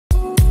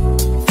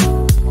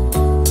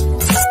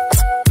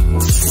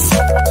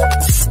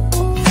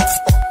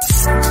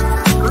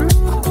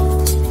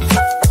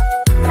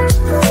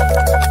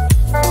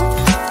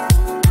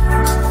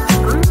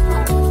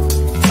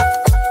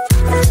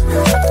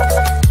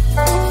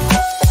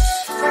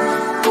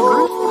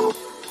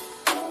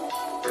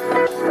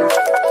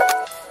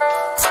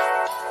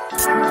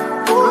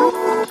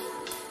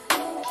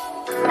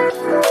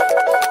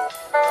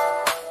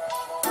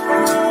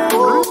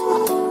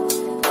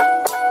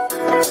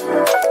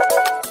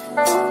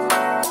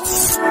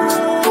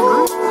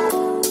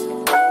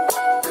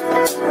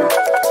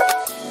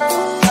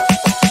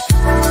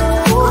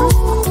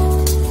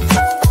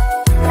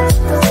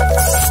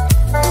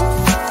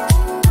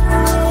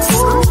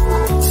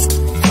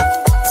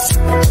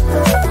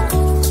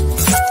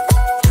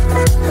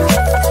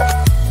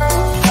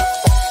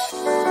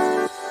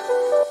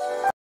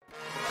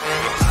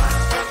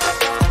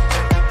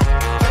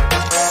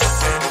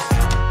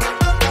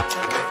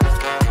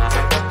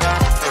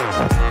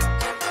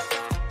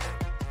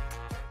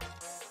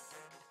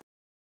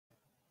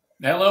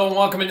Hello and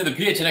welcome into the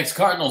PHNX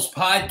Cardinals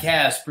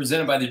podcast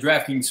presented by the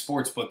DraftKings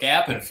Sportsbook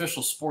app, an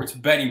official sports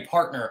betting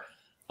partner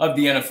of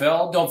the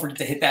NFL. Don't forget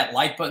to hit that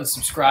like button,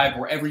 subscribe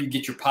wherever you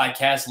get your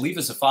podcasts. Leave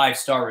us a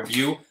 5-star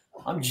review.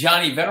 I'm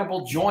Johnny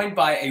Venerable, joined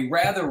by a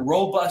rather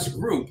robust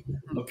group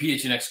of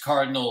PHNX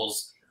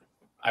Cardinals.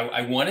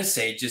 I want to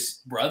say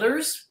just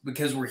brothers,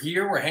 because we're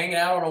here, we're hanging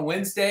out on a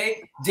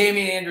Wednesday.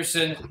 Damien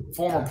Anderson,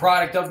 former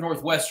product of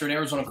Northwestern,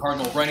 Arizona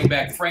Cardinal running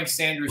back. Frank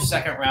Sanders,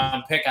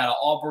 second-round pick out of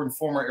Auburn,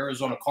 former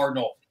Arizona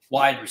Cardinal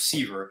wide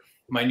receiver.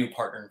 My new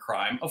partner in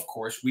crime, of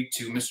course, week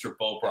 2, Mr.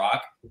 Bo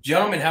Brock.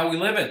 Gentlemen, how we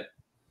living?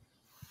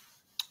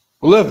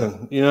 We're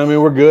living. You know what I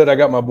mean? We're good. I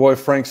got my boy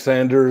Frank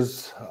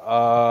Sanders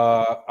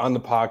on the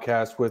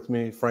podcast with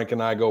me. Frank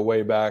and I go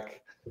way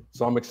back.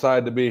 So I'm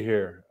excited to be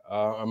here.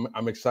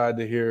 I'm excited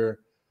to hear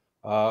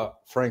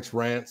Frank's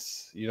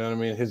rants, you know what I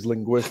mean, his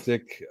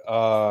linguistic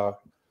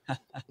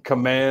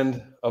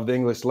command of the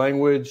English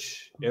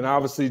language, and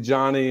obviously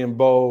Johnny and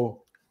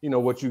Bo, you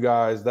know, what you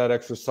guys, that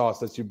extra sauce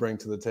that you bring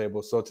to the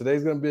table. So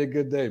today's going to be a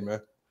good day,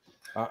 man.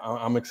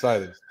 I'm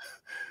excited.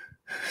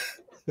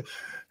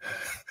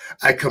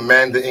 I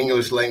command the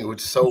English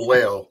language so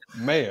well,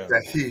 man,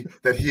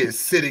 that he is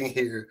sitting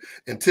here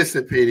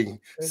anticipating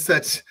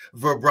such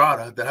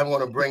vibrato that I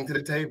want to bring to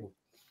the table.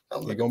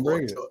 He's going to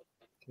bring it.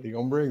 He's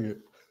going to bring it.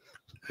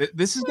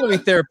 This is going to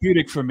be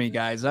therapeutic for me,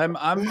 guys. I'm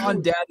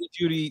on daddy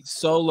duty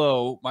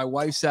solo. My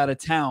wife's out of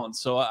town,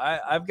 so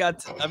I've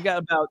got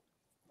about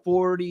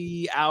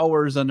 40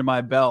 hours under my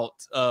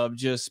belt of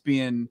just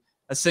being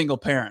a single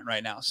parent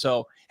right now.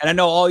 So, and I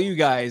know all you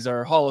guys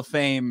are Hall of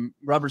Fame,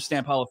 rubber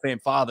stamp Hall of Fame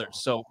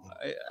fathers. So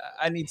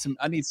I just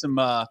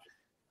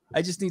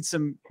need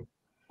some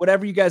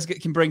whatever you guys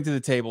can bring to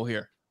the table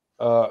here.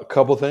 A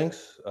couple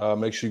things.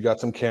 Make sure you got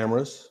some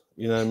cameras.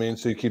 You know what I mean?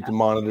 So you keep the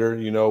monitor,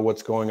 you know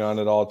what's going on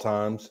at all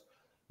times.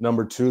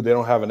 Number 2, they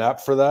don't have an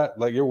app for that.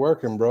 Like, you're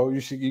working, bro.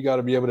 You got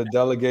to be able to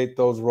delegate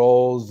those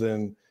roles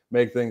and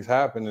make things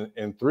happen.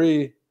 And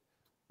 3,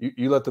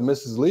 you let the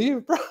missus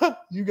leave, bro.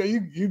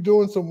 You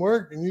doing some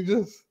work and you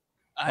just.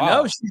 I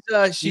know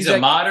she's a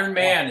modern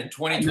man in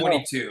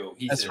 2022.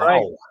 That's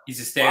right. He's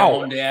a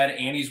stay-at-home dad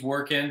and he's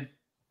working.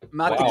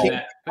 Not putting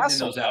the in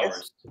those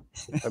hours.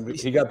 I mean,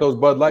 he got those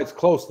Bud Lights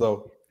close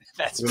though.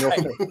 That's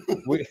right.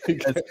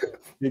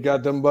 He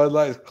got them Bud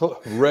Lights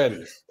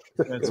ready.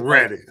 That's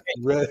ready.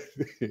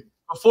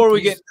 Before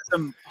we get into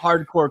some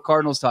hardcore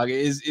Cardinals talk,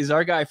 is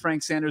our guy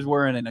Frank Sanders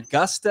wearing an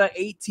Augusta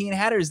 18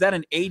 hat, or is that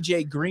an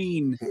AJ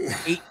Green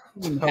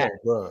 18 hat?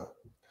 Oh,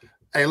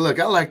 Hey, look,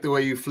 I like the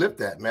way you flip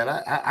that, man.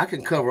 I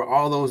can cover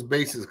all those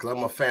bases because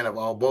I'm a fan of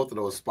both of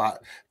those spots.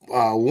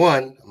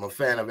 1, I'm a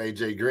fan of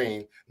AJ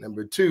Green.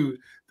 Number 2,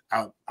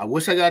 I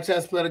wish I got a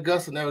chance to play at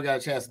Augusta. Never got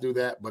a chance to do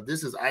that. But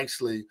this is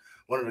actually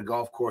one of the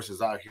golf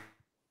courses out here.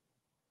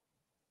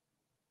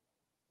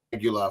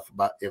 Aguila,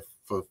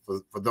 for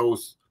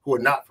those who are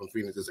not from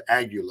Phoenix, is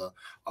Aguila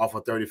off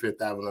of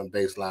 35th Avenue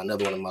Baseline.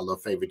 Another one of my little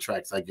favorite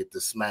tracks I get to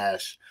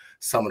smash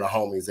some of the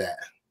homies at.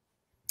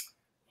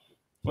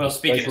 Well,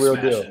 speaking of real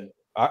smashing, deal.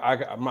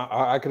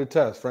 I could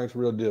attest. Frank's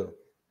real deal.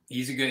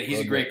 He's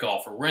a great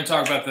golfer. We're going to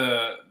talk about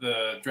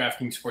the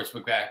DraftKings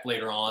Sportsbook app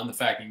later on. The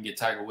fact you can get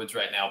Tiger Woods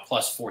right now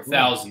plus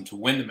 4,000 to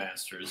win the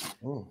Masters.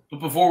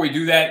 But before we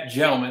do that,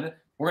 gentlemen,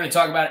 we're going to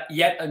talk about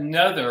yet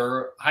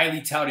another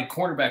highly touted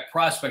cornerback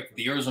prospect that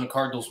the Arizona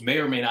Cardinals may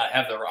or may not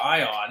have their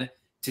eye on.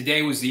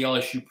 Today was the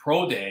LSU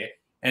Pro Day,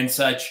 and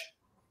such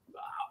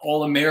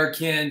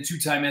All-American,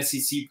 2-time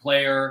SEC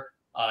player,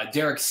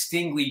 Derek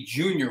Stingley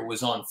Jr.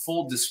 was on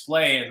full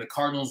display, and the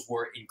Cardinals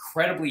were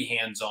incredibly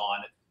hands-on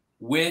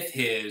with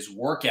his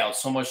workout,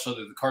 so much so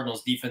that the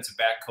Cardinals defensive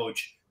back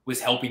coach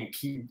was helping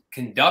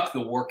conduct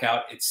the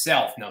workout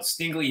itself. Now,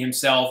 Stingley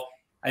himself,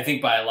 I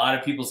think by a lot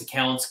of people's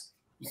accounts,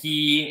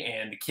 he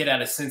and the kid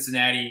out of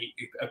Cincinnati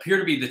appear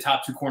to be the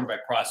top 2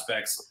 cornerback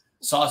prospects.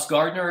 Sauce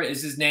Gardner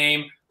is his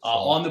name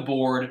on the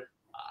board.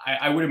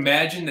 I would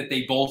imagine that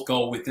they both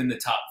go within the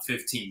top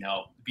 15.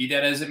 Now, be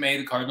that as it may,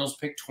 the Cardinals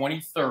picked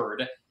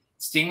 23rd.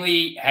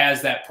 Stingley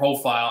has that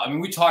profile. I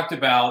mean, we talked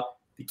about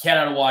the cat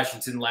out of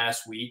Washington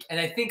last week, and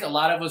I think a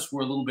lot of us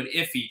were a little bit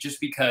iffy just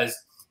because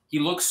he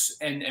looks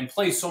and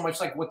plays so much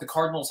like what the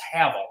Cardinals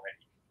have already.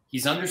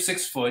 He's under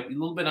 6 foot, a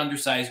little bit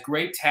undersized,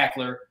 great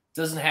tackler,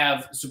 doesn't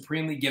have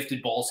supremely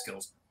gifted ball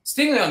skills.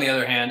 Stingley, on the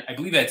other hand, I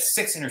believe had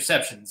 6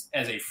 interceptions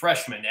as a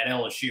freshman at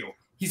LSU.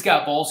 He's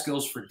got ball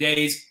skills for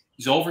days.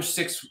 He's over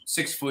 6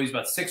 foot. He's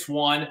about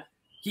 6'1".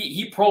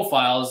 He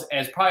profiles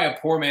as probably a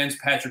poor man's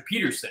Patrick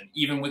Peterson,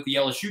 even with the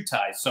LSU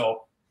ties.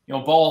 So, you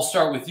know, Bo, I'll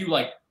start with you.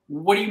 Like,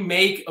 what do you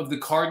make of the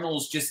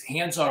Cardinals' just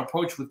hands-on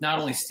approach with not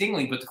only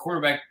Stingley, but the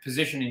quarterback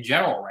position in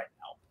general right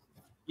now?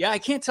 Yeah, I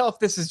can't tell if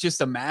this is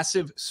just a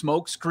massive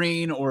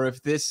smokescreen or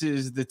if this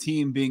is the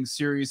team being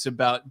serious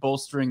about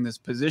bolstering this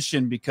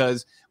position,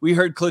 because we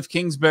heard Cliff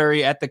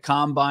Kingsbury at the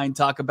Combine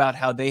talk about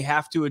how they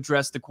have to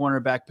address the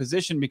cornerback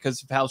position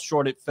because of how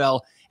short it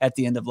fell at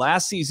the end of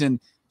last season.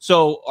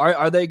 So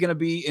are they going to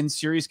be in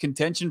serious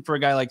contention for a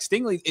guy like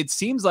Stingley? It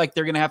seems like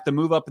they're going to have to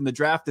move up in the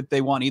draft if they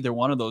want either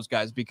one of those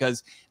guys,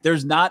 because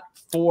there's not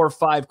 4 or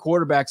 5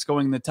 quarterbacks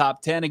going in the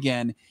top 10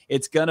 again.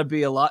 It's going to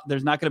be a lot.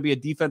 There's not going to be a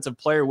defensive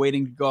player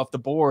waiting to go off the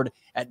board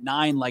at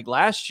 9 like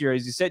last year.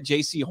 As you said,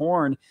 J.C.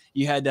 Horn,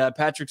 you had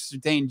Patrick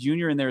Surtain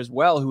Jr. in there as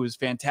well, who was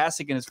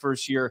fantastic in his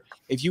first year.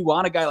 If you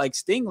want a guy like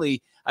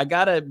Stingley, I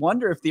got to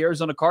wonder if the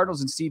Arizona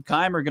Cardinals and Steve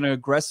Keim are going to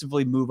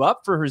aggressively move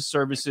up for his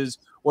services,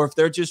 or if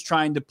they're just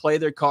trying to play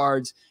their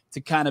cards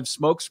to kind of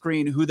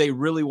smokescreen who they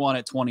really want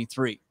at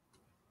 23.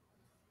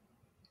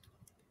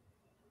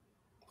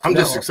 I'm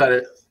just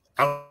excited.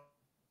 I'm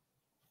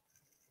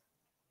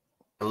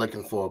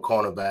looking for a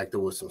cornerback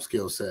with some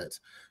skill sets.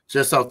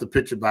 Just off the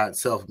picture by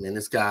itself, man,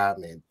 this guy,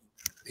 man,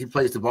 he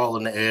plays the ball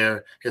in the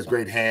air, has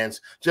great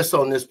hands. Just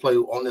on this play,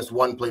 on this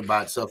one play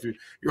by itself, you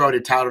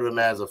already touted him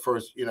as a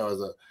first,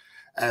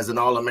 as an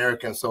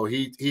All-American. So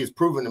he has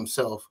proven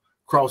himself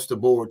across the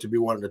board to be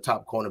one of the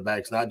top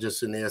cornerbacks, not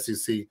just in the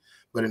SEC,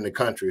 but in the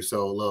country.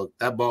 So, look,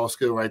 that ball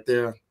skill right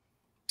there,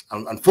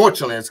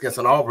 unfortunately, it's against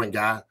an Auburn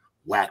guy.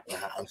 Whack.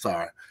 I'm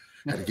sorry.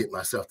 I had to get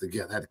myself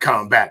together. I had to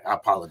calm back. I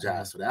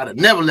apologize for that. I'd have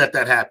never let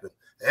that happen.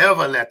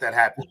 Ever let that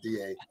happen,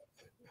 DA.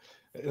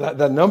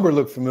 That number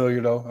looked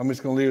familiar, though. I'm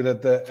just going to leave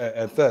it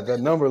at that. That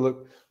number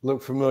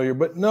looked familiar.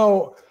 But,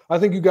 no, I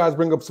think you guys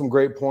bring up some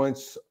great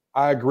points.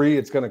 I agree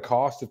it's going to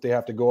cost if they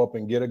have to go up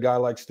and get a guy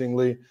like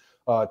Stingley.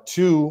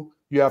 2,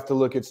 you have to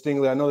look at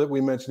Stingley. I know that we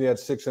mentioned he had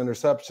 6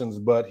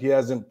 interceptions, but he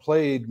hasn't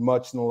played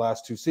much in the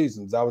last 2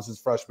 seasons. That was his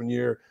freshman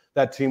year.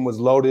 That team was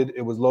loaded.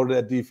 It was loaded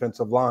at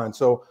defensive line.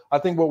 So I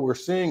think what we're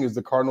seeing is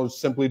the Cardinals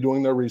simply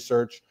doing their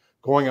research,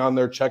 going on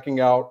there,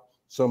 checking out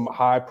some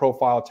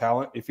high-profile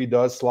talent. If he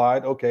does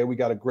slide, okay, we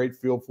got a great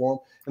feel for him.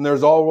 And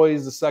there's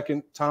always the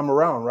second time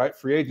around, right?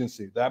 Free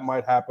agency. That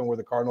might happen where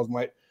the Cardinals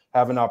might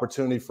have an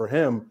opportunity for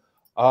him.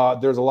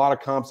 There's a lot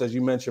of comps, as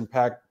you mentioned,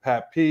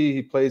 Pat P.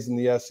 He plays in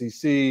the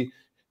SEC.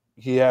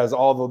 He has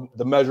all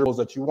the measurables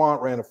that you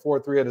want, ran a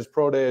 4.3 at his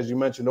pro day, as you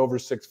mentioned, over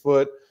 6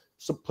 foot,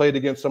 so played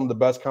against some of the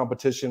best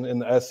competition in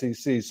the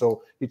SEC.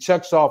 So he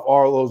checks off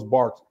all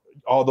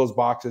those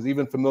boxes,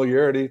 even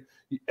familiarity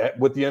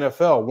with the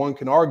NFL. One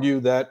can argue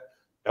that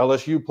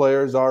LSU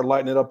players are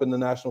lighting it up in the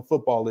National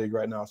Football League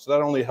right now. So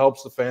that only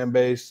helps the fan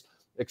base,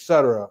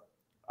 etc.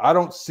 I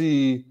don't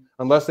see,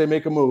 unless they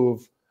make a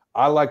move,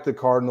 I like the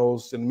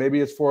Cardinals, and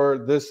maybe it's for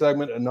this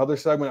segment, another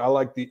segment. I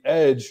like the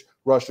edge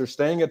rusher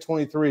staying at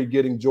 23,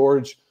 getting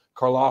George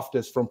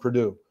Karlaftis from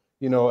Purdue.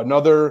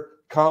 Another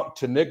comp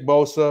to Nick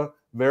Bosa,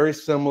 very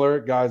similar.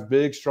 Guy's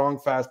big, strong,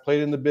 fast,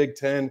 played in the Big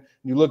Ten.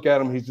 You look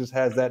at him, he just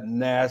has that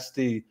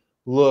nasty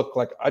look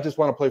like, I just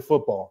want to play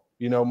football.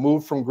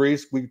 Moved from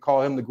Greece. We could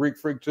call him the Greek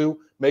Freak too.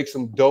 Make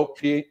some dope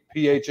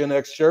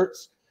PHNX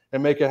shirts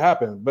and make it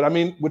happen. But, I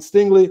mean, with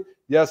Stingley,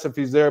 yes, if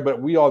he's there,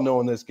 but we all know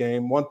in this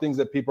game, one thing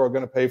that people are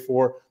going to pay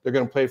for, they're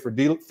going to pay for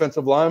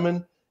defensive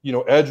linemen,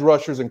 edge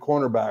rushers and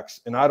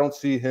cornerbacks. And I don't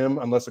see him,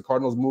 unless the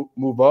Cardinals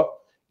move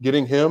up,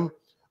 getting him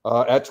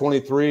at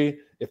 23.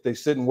 If they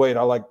sit and wait,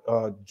 I like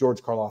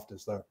George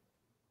Karlaftis there.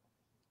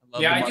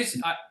 Yeah,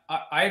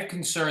 I have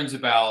concerns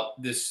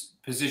about this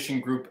position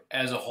group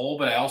as a whole,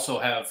 but I also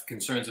have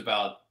concerns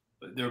about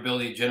their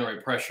ability to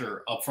generate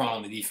pressure up front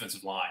on the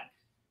defensive line.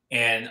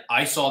 And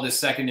I saw this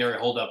secondary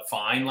hold up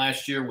fine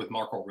last year with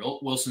Marco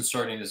Wilson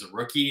starting as a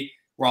rookie,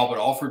 Robert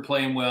Alford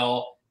playing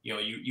well.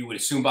 You would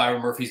assume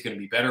Byron Murphy's going to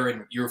be better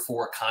in year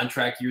 4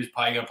 contract year. He's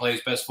probably going to play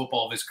his best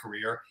football of his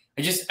career.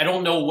 I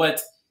don't know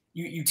what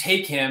you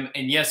take him,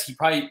 and yes, he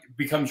probably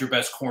becomes your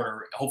best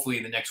corner, hopefully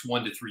in the next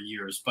 1 to 3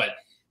 years. But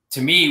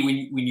to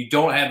me, when you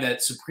don't have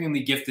that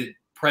supremely gifted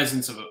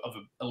presence of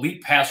an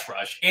elite pass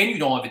rush, and you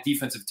don't have a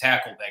defensive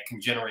tackle that can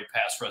generate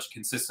pass rush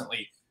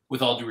consistently,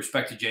 with all due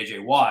respect to J.J.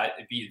 Watt,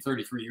 being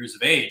 33 years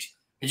of age,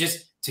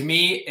 to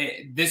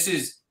me, this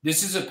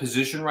is a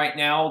position right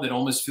now that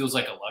almost feels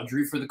like a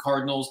luxury for the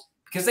Cardinals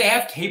because they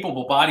have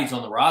capable bodies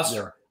on the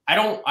roster.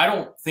 Yeah. I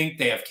don't think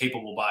they have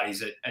capable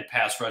bodies at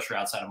pass rusher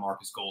outside of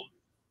Marcus Golden.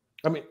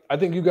 I mean, I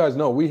think you guys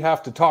know we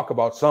have to talk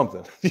about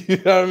something. You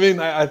know what I mean?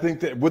 I think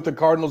that with the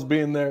Cardinals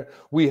being there,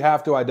 we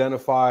have to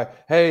identify,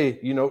 hey,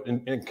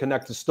 and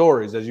connect the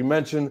stories. As you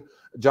mentioned,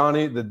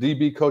 Johnny, the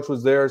DB coach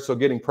was there, so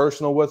getting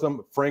personal with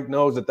him. Frank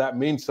knows that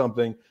means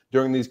something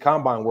during these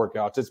combine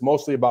workouts. It's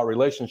mostly about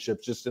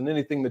relationships, just in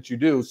anything that you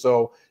do.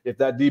 So if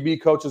that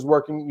DB coach is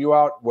working you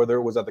out, whether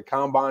it was at the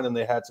combine and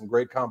they had some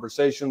great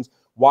conversations,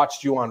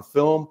 watched you on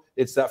film,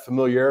 it's that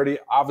familiarity.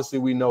 Obviously,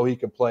 we know he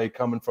can play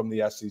coming from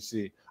the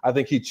SEC. I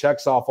think he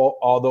checks off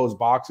all those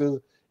boxes.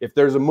 If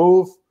there's a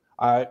move,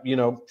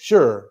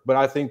 sure. But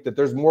I think that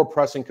there's more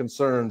pressing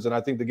concerns, and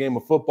I think the game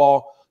of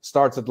football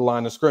starts at the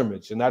line of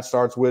scrimmage, and that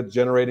starts with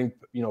generating,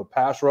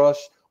 pass rush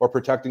or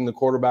protecting the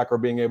quarterback or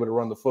being able to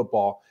run the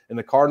football. And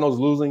the Cardinals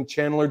losing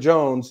Chandler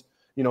Jones,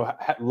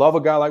 love a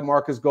guy like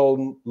Marcus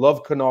Golden,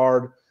 love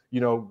Kennard,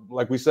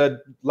 like we said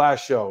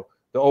last show,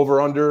 the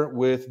over-under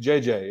with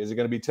JJ. Is it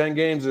going to be 10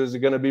 games or is it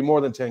going to be more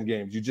than 10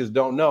 games? You just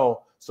don't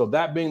know. So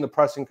that being the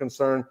pressing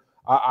concern,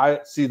 I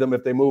see them,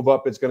 if they move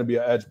up, it's going to be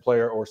an edge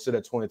player or sit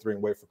at 23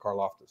 and wait for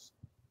Karlaftis.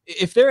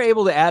 if they're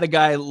able to add a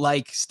guy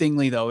like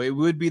Stingley, though, it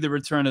would be the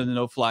return of the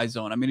no-fly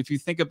zone. I mean, if you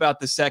think about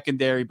the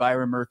secondary,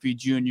 Byron Murphy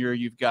Jr.,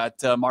 you've got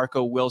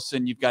Marco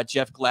Wilson, you've got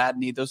Jeff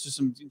Gladney. Those are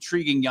some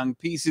intriguing young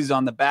pieces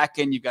on the back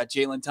end. You've got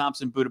Jalen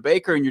Thompson, Budda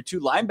Baker, and your two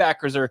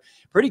linebackers are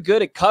pretty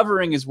good at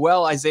covering as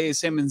well, Isaiah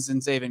Simmons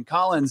and Zaven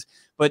Collins.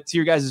 But to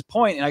your guys'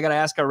 point, and I got to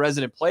ask our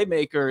resident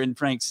playmaker and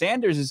Frank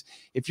Sanders, is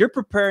if you're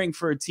preparing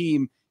for a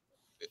team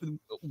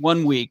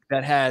 1 week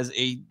that has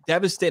a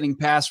devastating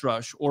pass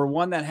rush or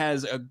one that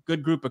has a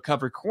good group of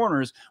covered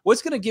corners,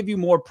 what's going to give you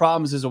more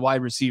problems as a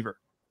wide receiver?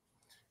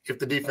 If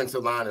the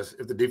defensive line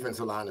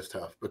is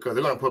tough, because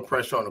they're going to put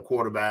pressure on the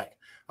quarterback.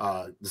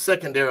 The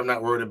secondary, I'm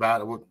not worried about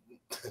it.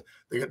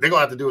 They're going to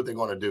have to do what they're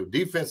going to do.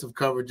 Defensive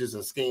coverages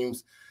and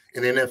schemes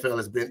in the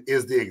NFL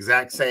is the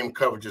exact same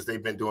coverages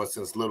they've been doing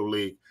since Little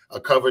League. A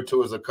cover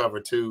 2 is a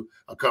cover 2.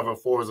 A cover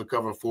 4 is a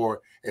cover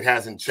 4. It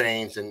hasn't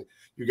changed. And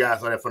you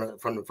guys know that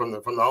from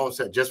the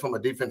onset, just from a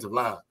defensive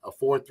line. A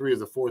 4-3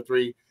 is a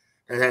 4-3.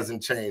 It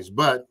hasn't changed.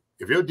 But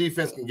if your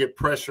defense can get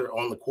pressure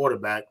on the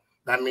quarterback,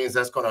 that means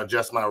that's going to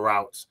adjust my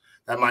routes.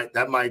 That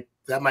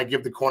might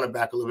give the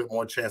cornerback a little bit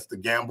more chance to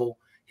gamble.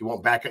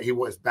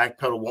 His back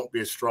pedal won't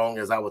be as strong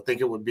as I would think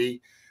it would be.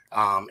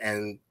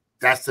 And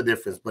that's the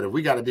difference. But if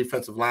we got a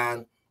defensive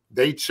line,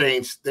 they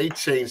changed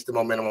the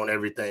momentum on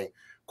everything.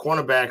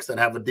 Cornerbacks that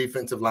have a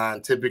defensive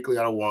line typically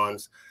are the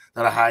ones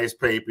that are highest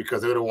paid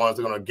because they're the ones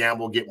that are going to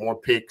gamble, get more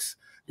picks.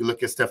 You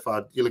look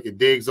at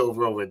Diggs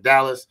over at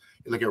Dallas.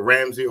 You look at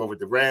Ramsey over at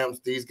the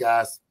Rams. These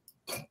guys,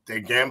 they're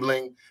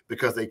gambling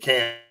because they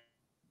can't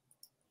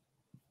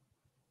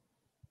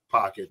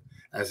pocket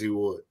as he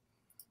would.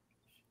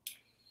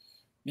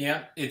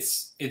 Yeah,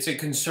 it's a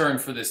concern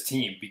for this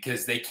team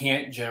because they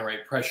can't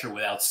generate pressure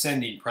without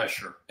sending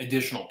pressure,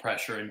 additional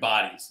pressure in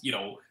bodies. You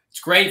know, it's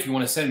great if you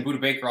want to send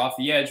Budda Baker off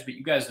the edge, but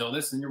you guys know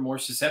this, and you're more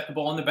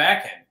susceptible on the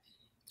back end.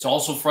 It's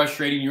also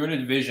frustrating. You're in a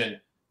division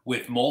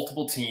with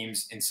multiple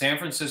teams in San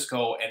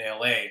Francisco and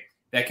LA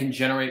that can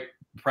generate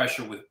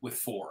pressure with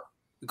 4.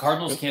 The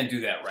Cardinals can't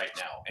do that right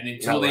now. And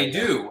until they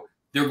do,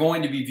 they're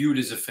going to be viewed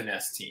as a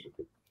finesse team,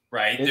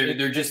 right?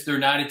 They're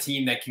not a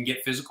team that can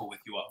get physical with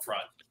you up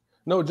front.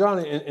 No,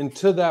 Johnny, and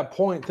to that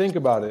point, think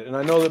about it. And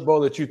I know that, Bo,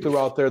 that you threw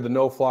out there the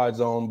no-fly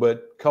zone,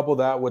 but couple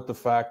that with the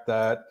fact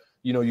that,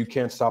 you know, you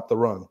can't stop the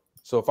run.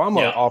 So if I'm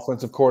an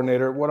offensive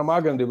coordinator, what am I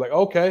going to do? Like,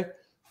 okay,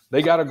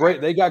 they got great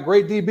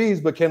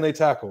DBs, but can they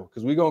tackle?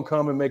 Because we're going to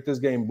come and make this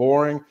game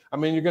boring. I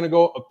mean, you're going to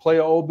go play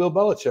an old Bill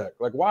Belichick.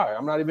 Like, why?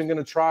 I'm not even going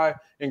to try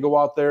and go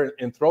out there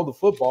and throw the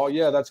football.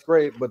 Yeah, that's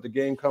great, but the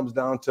game comes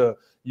down to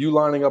you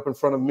lining up in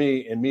front of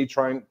me and me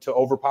trying to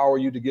overpower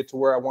you to get to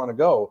where I want to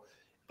go.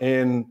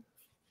 And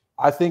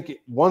I think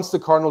once the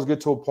Cardinals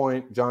get to a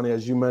point, Johnny,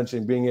 as you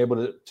mentioned, being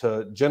able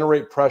to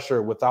generate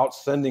pressure without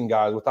sending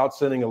guys, without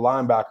sending a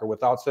linebacker,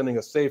 without sending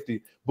a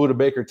safety, Budda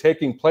Baker,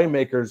 taking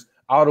playmakers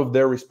out of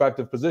their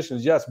respective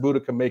positions. Yes,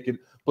 Budda can make it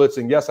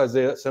blitzing. Yes,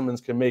 Isaiah Simmons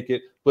can make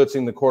it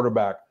blitzing the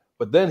quarterback.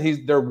 But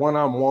then they're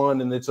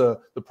one-on-one, and the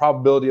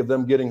probability of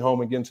them getting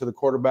home and getting to the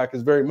quarterback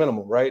is very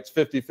minimal, right? It's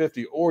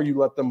 50-50. Or you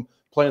let them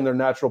play in their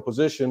natural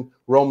position,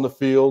 roam the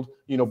field,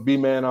 you know, be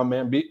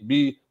man-on-man,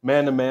 be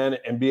man-to-man,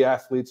 and be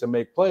athletes and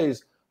make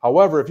plays.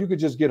 However, if you could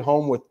just get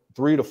home with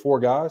 3 to 4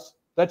 guys,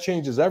 that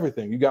changes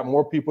everything. You got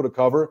more people to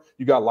cover.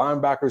 You got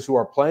linebackers who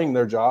are playing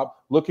their job,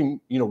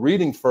 looking, you know,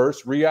 reading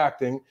first,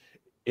 reacting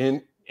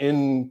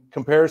in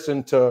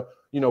comparison to,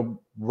 you know,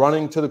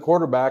 running to the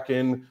quarterback,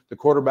 and the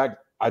quarterback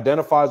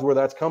identifies where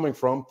that's coming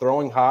from,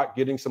 throwing hot,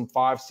 getting some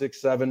 5,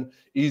 6, 7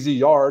 easy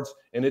yards,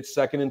 and it's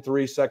 2nd and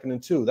 3, 2nd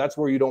and 2. That's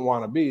where you don't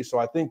want to be. So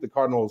I think the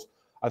Cardinals,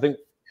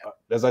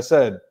 as I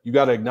said, you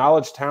got to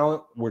acknowledge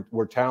talent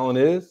where talent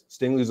is.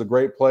 Stingley's a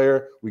great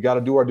player. We got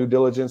to do our due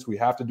diligence. We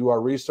have to do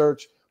our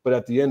research. But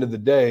at the end of the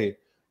day,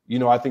 you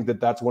know, I think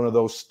that's one of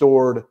those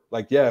stored,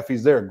 like, yeah, if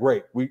he's there,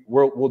 great.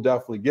 We'll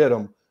definitely get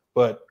him.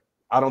 But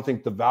I don't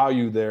think the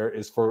value there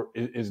is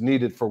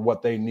needed for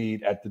what they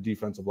need at the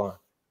defensive line.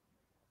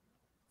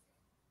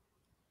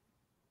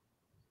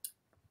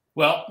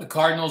 Well, the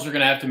Cardinals are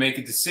going to have to make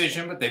a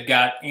decision, but they've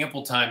got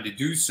ample time to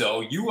do so.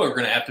 You are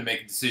going to have to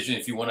make a decision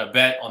if you want to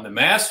bet on the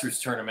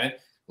Masters tournament,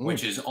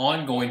 which is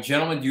ongoing.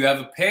 Gentlemen, do you have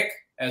a pick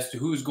as to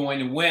who's going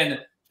to win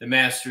the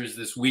Masters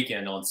this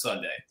weekend on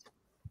Sunday?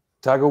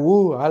 Tiger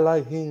Woo, I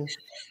like him.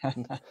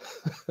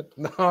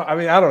 No, I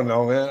mean, I don't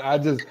know, man.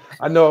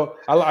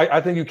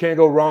 I think you can't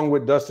go wrong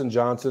with Dustin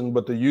Johnson,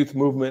 but the youth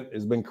movement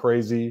has been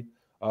crazy.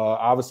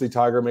 Obviously,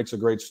 Tiger makes a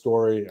great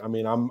story. I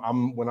mean,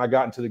 when I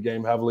got into the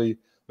game heavily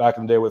back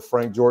in the day with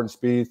Frank, Jordan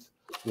Spieth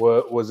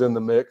was in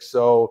the mix.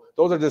 So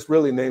those are just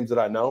really names that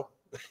I know.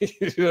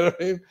 You know what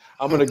I mean?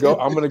 I'm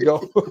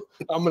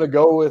gonna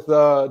go with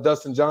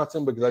Dustin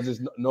Johnson because I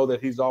just know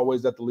that he's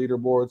always at the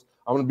leaderboards.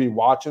 I'm gonna be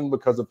watching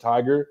because of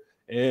Tiger,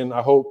 and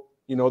I hope,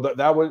 you know,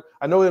 that would.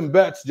 I know in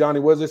bets, Johnny,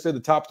 what does they say? The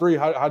top 3.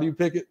 How do you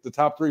pick it? The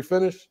top 3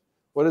 finish?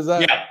 What is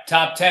that? Yeah,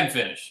 top 10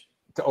 finich.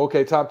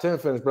 Okay, top 10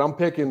 finish. But I'm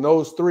picking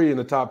those 3 in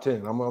the top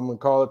 10. I'm gonna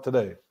call it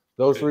today.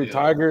 Those 3: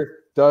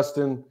 Tiger,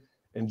 Dustin,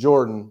 and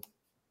Jordan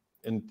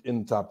in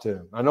the top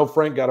 10. I know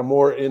Frank got a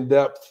more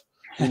in-depth,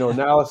 you know,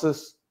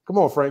 analysis, Come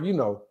on, Frank. You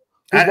know.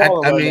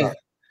 I mean,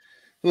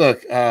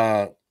 look,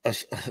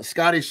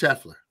 Scotty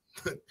Scheffler.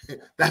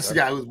 That's the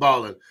guy who's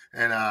balling,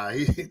 and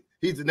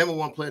he's the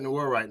 #1 player in the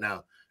world right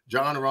now.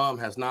 John Rahm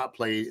has not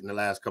played in the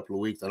last couple of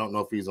weeks. I don't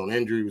know if he's on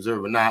injury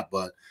reserve or not,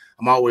 but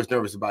I'm always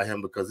nervous about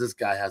him because this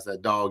guy has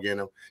that dog in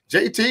him.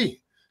 JT,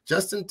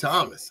 Justin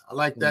Thomas. I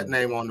like that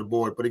name on the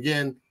board. But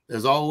again,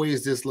 there's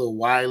always this little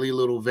wily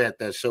little vet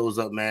that shows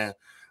up, man,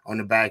 on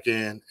the back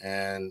end.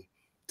 And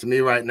to me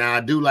right now, I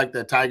do like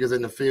that Tigers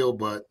in the field,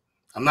 but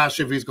I'm not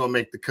sure if he's going to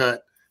make the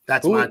cut.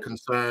 That's my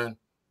concern.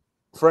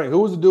 Frank, who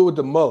was the dude with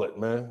the mullet,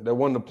 man, that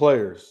won the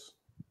Players?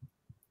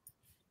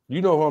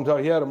 You know who I'm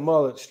talking. He had a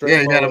mullet.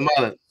 Straight he had a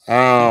mullet.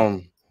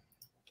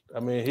 I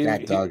mean, he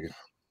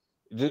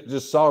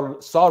just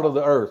salt of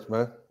the earth,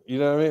 man. You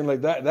know what I mean?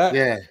 Like that.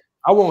 Yeah.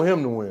 I want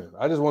him to win.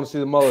 I just want to see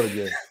the mullet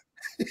again.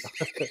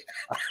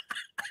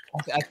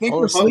 I think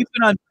we're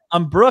sleeping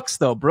on Brooks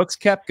though. Brooks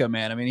Koepka,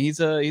 man. I mean, he's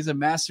a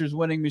Masters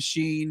winning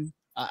machine.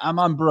 I'm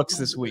on Brooks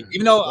this week,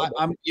 even though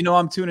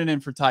I'm tuning in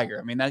for Tiger.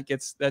 I mean, that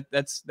moves the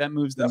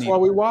needle. That's why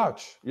we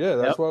watch. Yeah,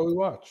 that's why we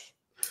watch.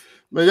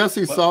 Man, y'all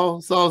see Saul?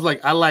 Saul's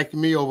like, I like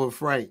me over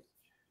Frank.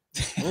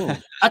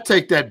 I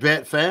take that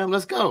bet, fam.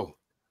 Let's go.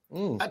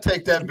 I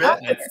take that bet.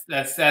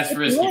 That's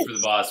risky for the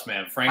boss,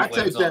 man. Frank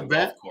lives on the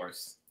golf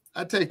course.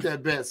 I take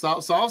that bet.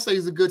 Saul say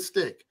he's a good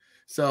stick.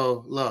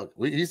 So look,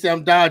 he said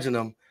I'm dodging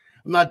him.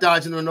 I'm not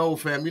dodging an old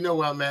fam. You know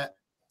where I'm at.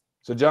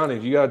 So Johnny,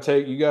 you gotta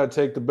take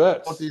the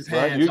bets.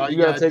 Right? You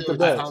gotta take the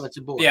bets.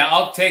 Yeah,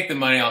 I'll take the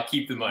money. I'll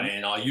keep the money,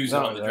 and I'll use it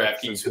on the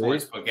DraftKings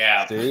Sportsbook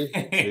app. There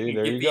you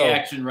Get the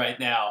action right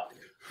now.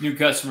 New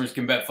customers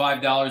can bet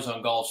 $5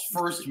 on golf's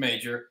first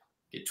major.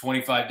 Get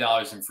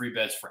 $25 in free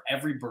bets for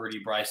every birdie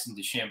Bryson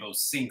DeChambeau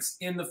sinks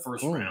in the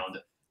first round.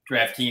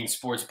 DraftKings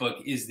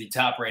Sportsbook is the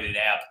top-rated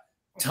app.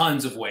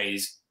 Tons of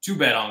ways to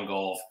bet on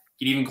golf.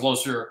 Get even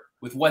closer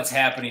with what's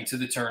happening to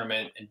the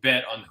tournament and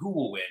bet on who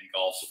will win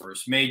golf's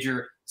first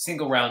major,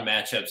 single-round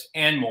matchups,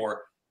 and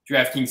more.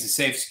 DraftKings is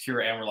safe,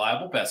 secure, and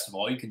reliable. Best of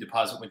all, you can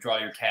deposit and withdraw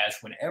your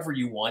cash whenever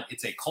you want.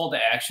 It's a call to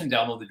action.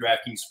 Download the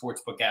DraftKings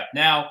Sportsbook app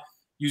now.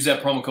 Use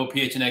that promo code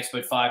PHNX,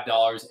 bet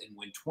 $5 and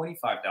win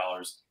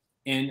 $25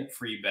 in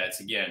free bets.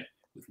 Again,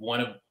 with one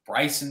of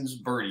Bryson's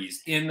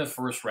birdies in the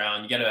first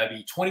round. You got to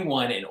be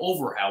 21 and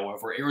over,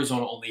 however.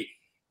 Arizona only.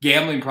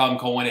 Gambling problem,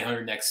 call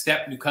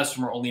 1-800-NEXT-STEP. New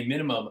customer only,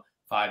 minimum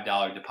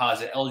 $5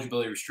 deposit.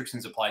 Eligibility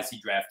restrictions apply. See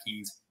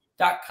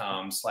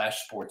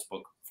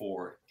DraftKings.com/sportsbook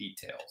for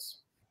details.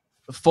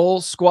 The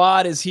full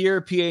squad is here.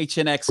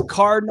 PHNX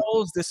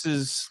Cardinals. This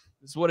is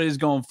what it is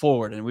going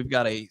forward. And we've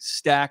got a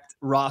stacked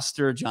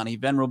roster. Johnny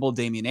Venerable,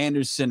 Damien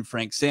Anderson,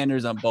 Frank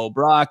Sanders, I'm Bo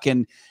Brock.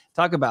 And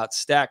talk about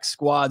stacked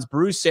squads.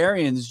 Bruce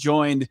Arians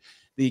joined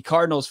the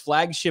Cardinals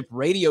flagship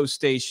radio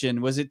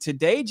station. Was it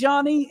today,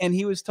 Johnny? And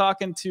he was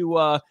talking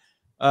to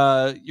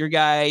your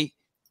guy,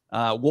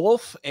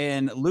 Wolf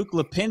and Luke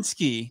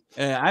Lipinski.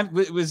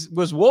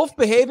 Was Wolf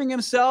behaving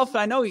himself?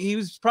 I know he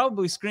was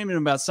probably screaming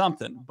about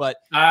something, but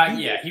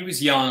yeah, he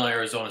was yelling on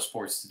Arizona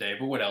sports today.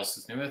 But what else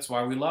is new? That's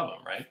why we love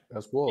him, right?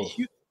 That's Wolf.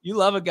 You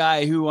love a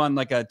guy who on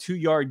like a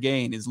 2-yard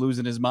gain is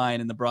losing his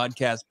mind in the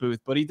broadcast booth,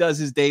 but he does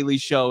his daily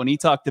show and he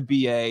talked to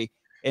BA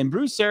and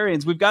Bruce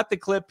Arians. We've got the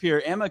clip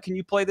here. Emma, can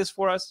you play this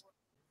for us?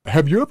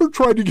 Have you ever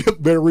tried to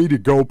get Larry to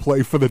go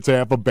play for the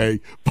Tampa Bay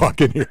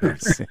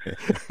Buccaneers?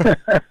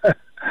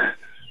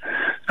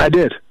 I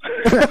did.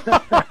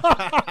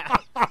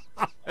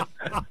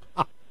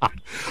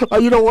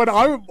 You know what?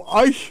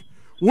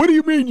 What do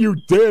you mean you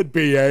did,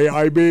 BA?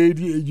 I mean,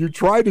 you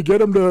tried to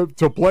get him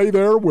to play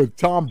there with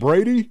Tom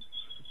Brady?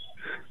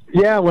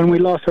 Yeah, when we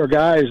lost our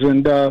guys,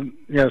 and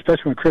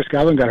especially when Chris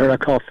Godwin got hurt, I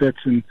called Fitz,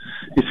 and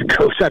he said,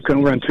 "Coach, I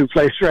couldn't run 2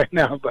 plays right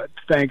now, but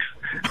thanks."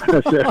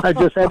 I said, "I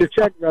just had to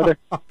check, brother."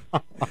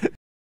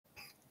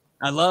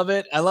 I love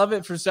it. I love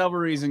it for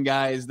several reasons,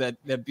 guys. That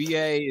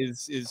BA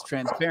is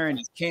transparent,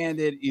 he's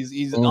candid,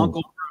 he's an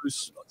Uncle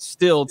Bruce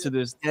still to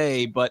this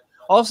day, but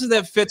also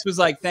that Fitz was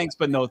like, "Thanks,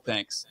 but no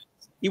thanks."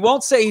 He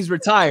won't say he's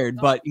retired,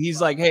 but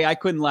he's like, "Hey, I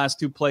couldn't last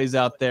 2 plays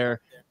out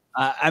there."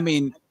 I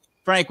mean,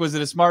 Frank, was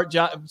it a smart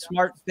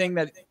thing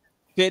that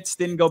Fitz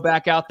didn't go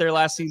back out there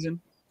last season?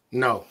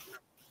 No,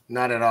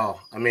 not at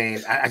all. I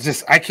mean,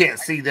 I can't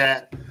see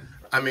that.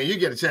 I mean, you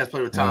get a chance to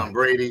play with Tom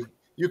Brady.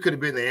 You could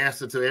have been the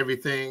answer to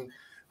everything.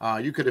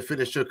 You could have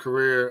finished your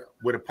career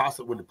with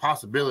the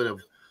possibility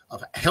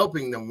of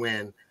helping them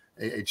win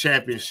a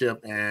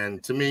championship.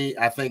 And to me,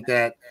 I think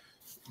that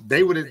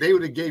they would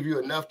have gave you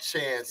enough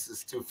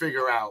chances to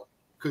figure out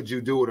could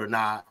you do it or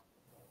not.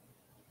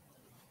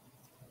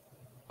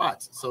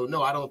 So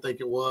no, I don't think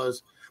it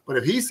was. But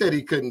if he said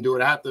he couldn't do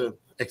it, I have to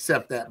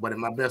accept that. But in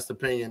my best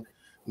opinion,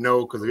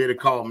 no, because if he'd have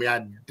called me,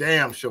 I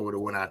damn sure would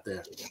have went out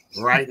there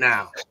right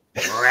now.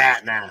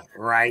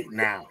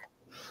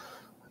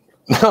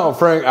 No,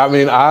 Frank. I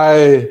mean,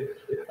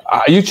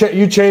 you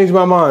changed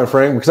my mind,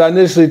 Frank, because I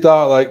initially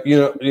thought like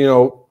you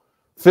know,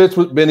 Fitz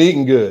been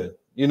eating good.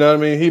 You know what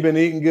I mean? He been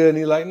eating good, and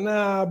he's like,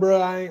 nah,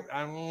 bro, I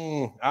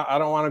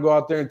don't want to go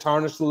out there and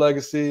tarnish the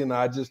legacy, and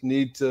I just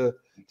need to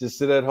just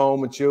sit at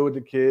home and chill with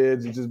the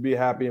kids and just be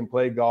happy and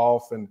play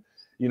golf and,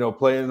 you know,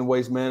 play in the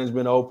Waste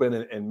Management Open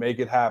and make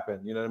it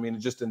happen. You know what I mean?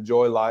 Just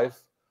enjoy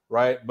life,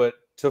 right? But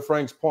to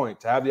Frank's point,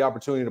 to have the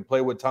opportunity to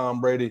play with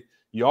Tom Brady,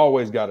 you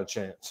always got a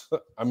chance.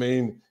 I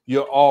mean,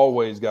 you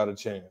always got a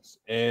chance.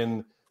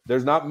 And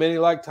there's not many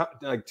like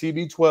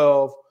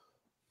TB12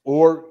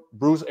 or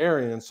Bruce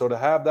Arians. So to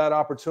have that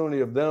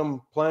opportunity of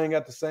them playing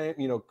at the same,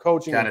 you know,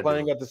 coaching and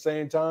playing at the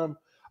same time,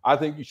 I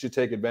think you should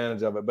take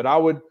advantage of it. But I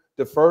would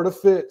defer to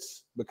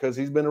Fitz because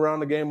he's been around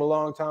the game a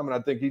long time, and I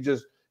think he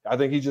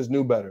just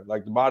knew better.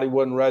 Like, the body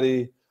wasn't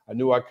ready. I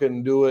knew I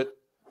couldn't do it,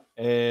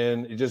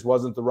 and it just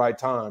wasn't the right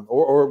time,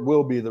 or it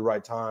will be the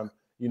right time,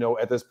 you know,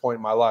 at this point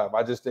in my life.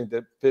 I just think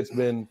that Fitz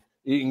been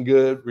eating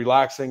good,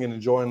 relaxing, and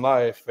enjoying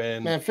life.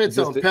 And man, Fitz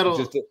on pedal.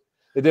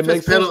 It didn't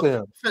make sense to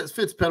him.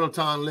 Fitz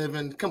Peloton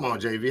living. Come on,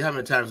 JV. How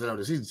many times I know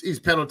this? He's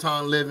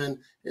Peloton living.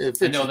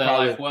 I know that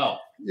life well.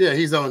 Yeah,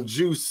 he's on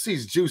juice.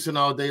 He's juicing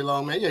all day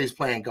long, man. Yeah, he's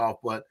playing golf,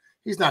 but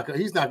he's not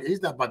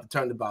about to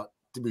turn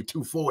to be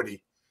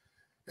 240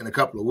 in a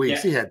couple of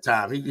weeks. Yeah. He had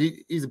time.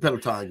 He's a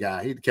Peloton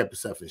guy. He kept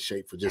himself in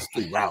shape for just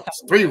 3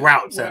 routes. 3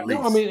 routes at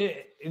least. No, I mean,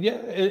 yeah,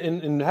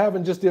 and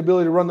having just the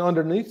ability to run the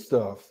underneath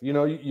stuff. You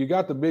know, you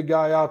got the big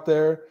guy out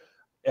there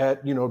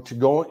at, you know, to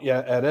go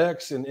at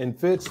X, and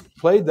Fitz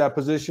played that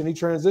position. He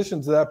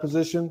transitioned to that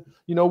position,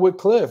 you know, with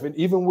Cliff and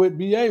even with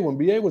BA when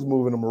BA was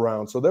moving him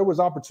around. So there was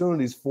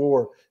opportunities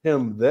for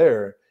him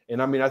there.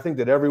 And I mean, I think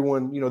that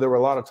everyone, you know, there were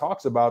a lot of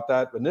talks about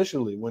that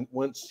initially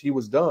once he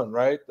was done,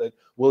 right? That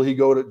will he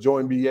go to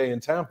join BA in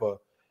Tampa?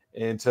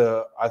 And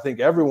I think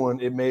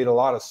everyone, it made a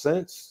lot of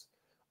sense.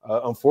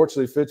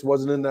 Unfortunately, Fitz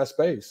wasn't in that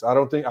space.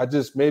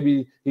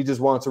 Maybe he just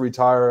wants to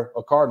retire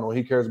a Cardinal.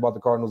 He cares about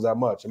the Cardinals that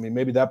much. I mean,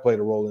 maybe that played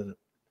a role in it.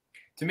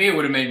 To me, it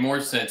would have made more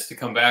sense to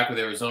come back with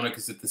Arizona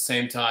because at the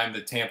same time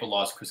that Tampa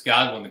lost Chris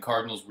Godwin, the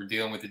Cardinals were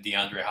dealing with the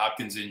DeAndre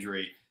Hopkins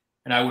injury.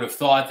 And I would have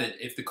thought that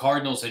if the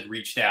Cardinals had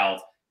reached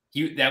out,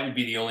 that would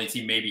be the only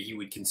team maybe he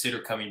would consider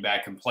coming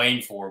back and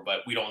playing for.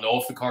 But we don't know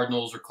if the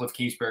Cardinals or Cliff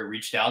Kingsbury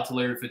reached out to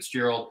Larry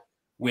Fitzgerald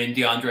when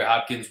DeAndre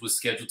Hopkins was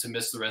scheduled to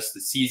miss the rest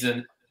of the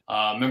season.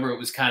 Remember, it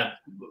was kind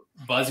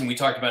of buzzing. We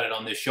talked about it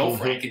on this show,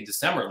 Frank, in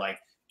December. Like,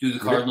 do the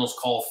Cardinals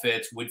call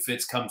Fitz? Would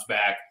Fitz comes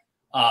back?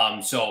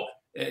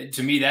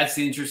 To me, that's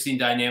the interesting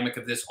dynamic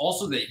of this.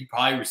 Also, that he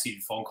probably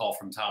received a phone call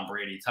from Tom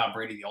Brady. Tom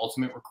Brady, the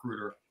ultimate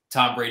recruiter.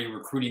 Tom Brady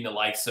recruiting the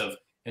likes of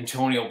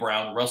Antonio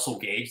Brown, Russell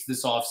Gage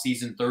this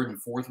offseason, 3rd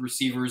and 4th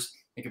receivers.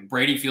 Like, if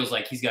Brady feels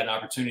like he's got an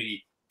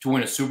opportunity to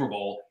win a Super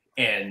Bowl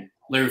and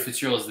Larry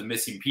Fitzgerald is the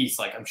missing piece,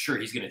 like, I'm sure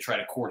he's going to try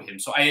to court him.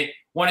 So I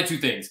wanted 2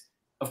 things.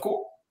 Of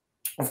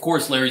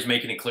course, Larry's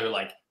making it clear,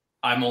 like,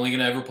 I'm only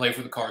going to ever play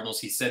for the Cardinals.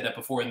 He said that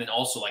before. And then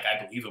also, like,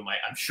 I believe him.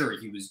 I'm sure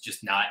he was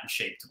just not in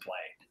shape to play.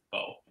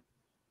 Oh.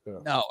 Yeah.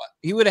 No,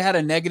 he would have had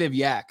a negative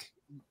yak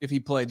if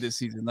he played this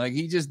season. Like,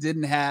 he just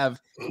didn't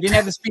have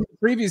the speed the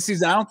previous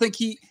season. I don't think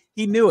he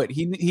knew it.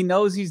 He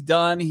knows he's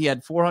done. He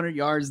had 400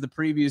 yards the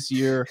previous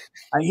year.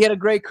 He had a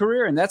great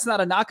career, and that's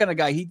not a knock on a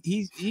guy.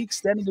 He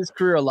extended his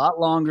career a lot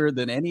longer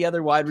than any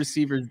other wide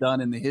receiver has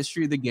done in the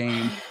history of the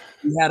game.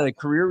 He had a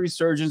career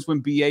resurgence when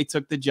BA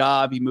took the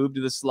job. He moved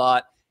to the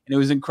slot, and it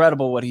was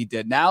incredible what he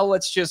did. Now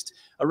let's just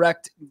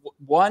erect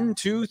 1,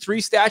 2,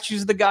 3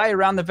 statues of the guy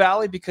around the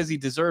valley because he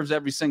deserves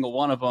every single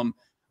one of them.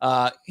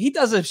 He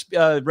does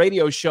a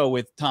radio show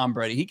with Tom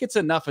Brady. He gets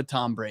enough of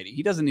Tom Brady.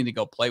 He doesn't need to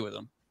go play with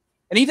him.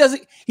 And he's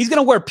going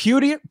to wear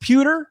pewter.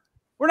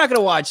 We're not going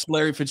to watch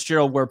Larry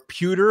Fitzgerald wear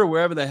pewter or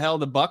wherever the hell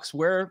the Bucs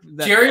wear.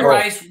 Jerry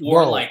Rice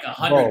wore like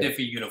 100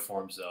 different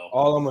uniforms, though.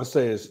 All I'm going to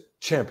say is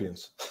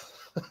champions.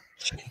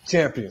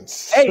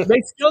 Champions. Hey,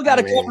 they still got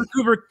to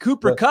cover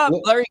Cooper Kupp.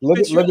 Larry, look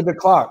at the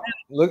clock.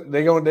 Look,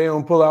 they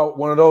gonna pull out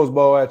one of those,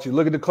 Bo, at you.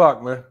 Look at the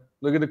clock, man.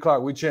 Look at the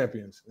clock. We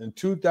champions in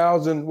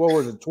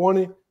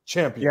 2020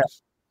 champions. Yeah.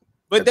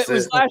 But that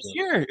was last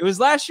year. It was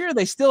last year.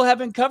 They still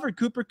haven't covered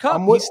Cooper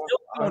Kupp. He's still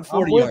doing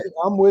 40 yards.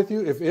 I'm with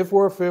you. If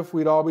we're 5th,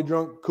 we'd all be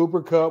drunk.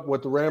 Cooper Kupp,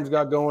 what the Rams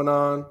got going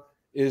on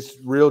is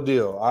real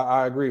deal.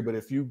 I agree.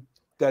 But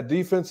that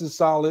defense is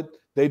solid.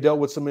 They dealt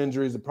with some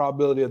injuries. The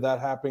probability of that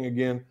happening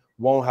again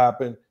won't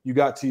happen. You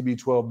got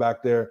TB12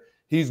 back there.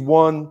 He's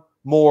one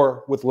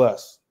more with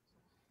less.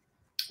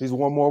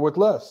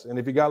 And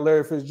if you got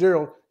Larry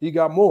Fitzgerald, he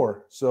got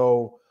more.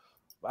 So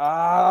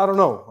I don't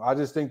know. I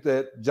just think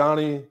that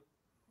Johnny,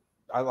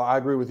 I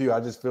agree with you. I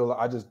just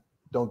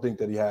don't think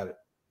that he had it.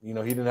 You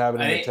know, he didn't have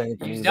it in the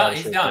tank. He's done.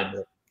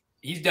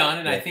 He's done.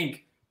 And yeah. I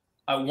think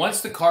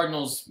once the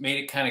Cardinals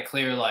made it kind of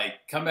clear,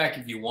 like, come back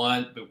if you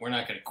want, but we're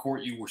not going to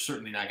court you. We're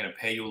certainly not going to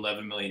pay you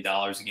 $11 million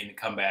again to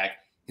come back.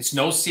 It's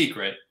no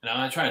secret, and I'm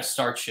not trying to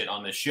start shit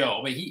on this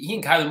show, but he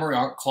and Kyler Murray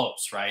aren't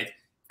close, right?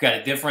 Got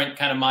a different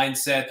kind of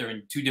mindset. They're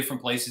in 2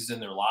 different places in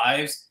their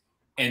lives.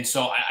 And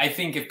so I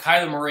think if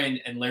Kyler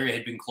Murray and Larry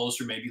had been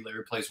closer, maybe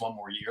Larry plays 1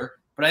 more year.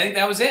 But I think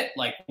that was it.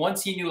 Like,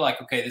 once he knew,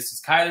 like, okay, this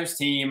is Kyler's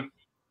team.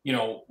 You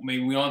know,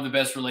 maybe we don't have the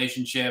best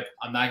relationship.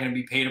 I'm not going to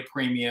be paid a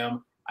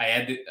premium. I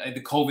had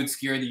the COVID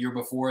scare the year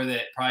before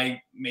that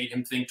probably made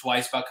him think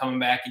twice about coming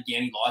back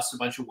again. He lost a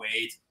bunch of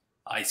weight.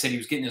 He said he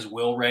was getting his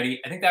will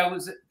ready. I think that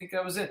was it.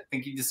 I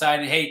think he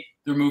decided, hey,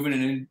 they're moving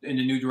in a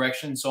new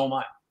direction. So am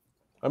I.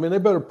 I mean, they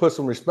better put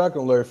some respect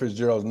on Larry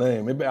Fitzgerald's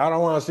name. I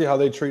don't want to see how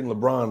they treating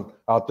LeBron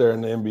out there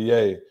in the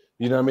NBA.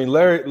 You know what I mean?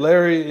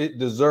 Larry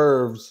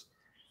deserves,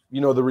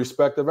 the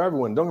respect of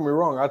everyone. Don't get me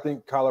wrong. I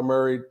think Kyler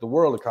Murray, the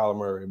world of Kyler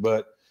Murray,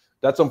 but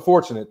that's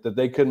unfortunate that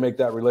they couldn't make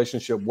that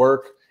relationship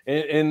work.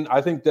 And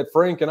I think that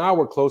Frank and I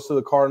were close to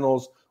the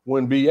Cardinals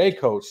when BA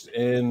coached.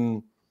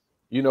 And,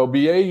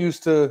 BA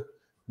used to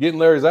get in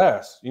Larry's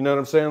ass. You know what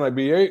I'm saying? Like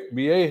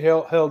BA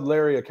held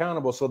Larry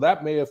accountable. So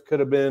that could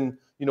have been,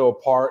 a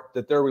part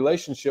that their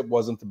relationship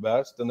wasn't the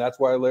best. And that's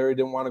why Larry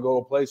didn't want to go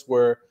to a place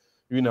where,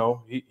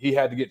 he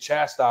had to get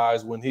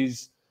chastised when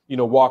he's,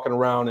 walking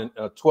around in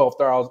a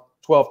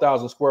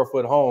 12,000 square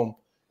foot home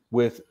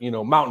with,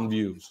 mountain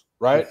views,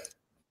 right?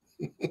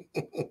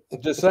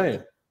 Just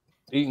saying.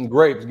 Getting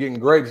grapes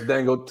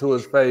dangled to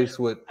his face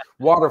with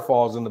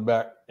waterfalls in the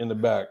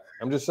back.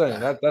 I'm just saying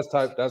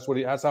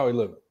that's how he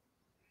lived.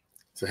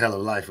 It's a hell of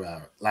a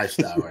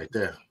lifestyle right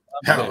there.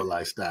 Hell of a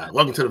lifestyle.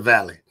 Welcome to the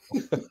Valley.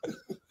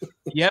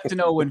 You have to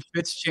know when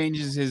Fitz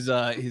changes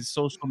his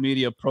social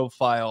media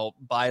profile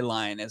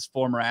byline as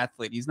former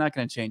athlete, he's not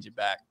going to change it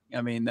back.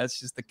 I mean, that's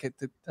just the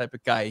type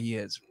of guy he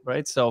is,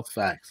 right? So,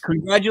 facts.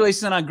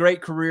 Congratulations on a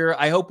great career.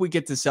 I hope we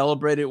get to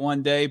celebrate it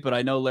one day, but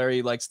I know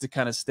Larry likes to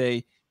kind of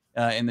stay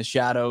in the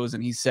shadows,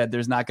 and he said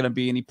there's not going to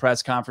be any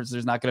press conference,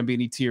 there's not going to be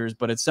any tears,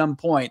 but at some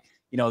point,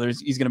 he's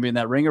going to be in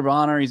that Ring of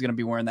Honor, he's going to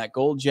be wearing that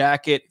gold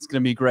jacket, it's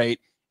going to be great,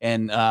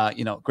 and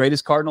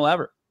greatest Cardinal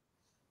ever.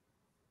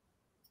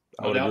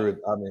 I would agree.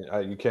 I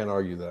mean, you can't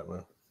argue that,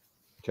 man.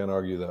 Can't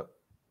argue that.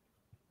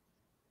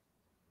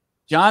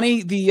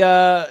 Johnny, the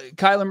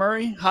Kyler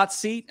Murray hot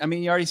seat. I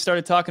mean, you already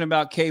started talking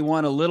about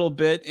K1 a little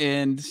bit,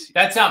 and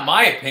that's not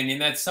my opinion.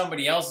 That's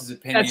somebody else's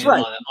opinion. That's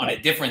right. on a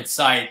different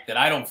site that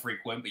I don't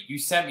frequent. But you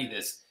sent me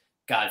this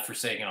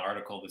godforsaken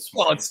article this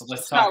morning. Well, so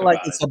let's it's talk not about like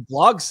it. it's a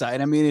blog site.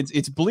 I mean,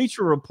 it's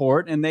Bleacher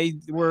Report, and they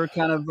were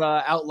kind of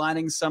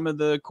outlining some of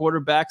the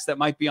quarterbacks that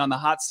might be on the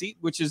hot seat,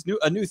 which is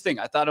a new thing.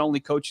 I thought only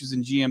coaches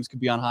and GMs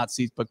could be on hot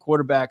seats, but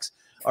quarterbacks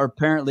are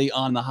apparently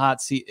on the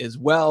hot seat as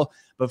well.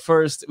 But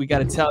first, we got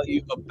to tell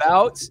you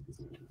about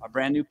our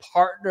brand new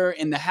partner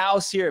in the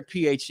house here at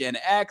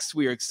PHNX.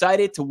 We are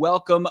excited to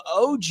welcome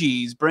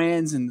OG's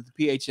Brands in the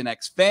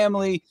PHNX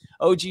family.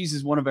 OG's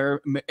is one of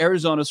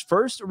Arizona's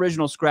first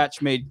original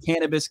scratch-made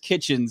cannabis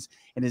kitchens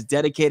and is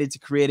dedicated to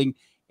creating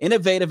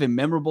innovative and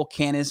memorable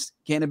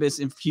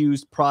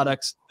cannabis-infused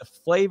products, the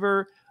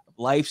flavor of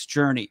life's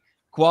journey.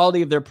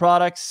 Quality of their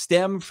products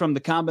stem from the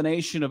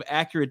combination of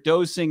accurate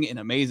dosing and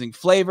amazing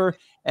flavor.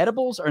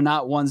 Edibles are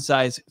not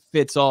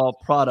one-size-fits-all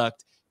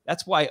product.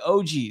 That's why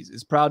OG's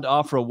is proud to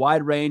offer a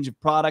wide range of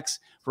products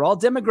for all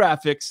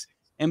demographics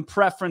and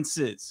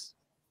preferences.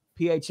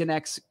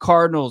 PHNX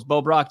Cardinals,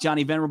 Bo Brock,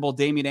 Johnny Venerable,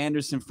 Damien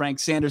Anderson, Frank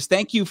Sanders.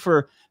 Thank you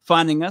for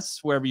finding us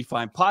wherever you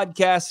find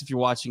podcasts. If you're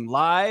watching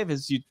live,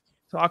 as you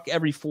talk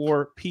every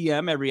 4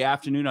 p.m. every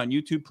afternoon on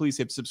YouTube, please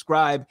hit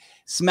subscribe,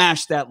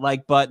 smash that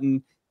like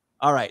button.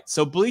 All right,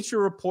 so Bleacher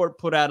Report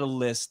put out a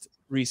list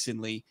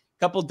recently, a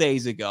couple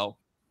days ago,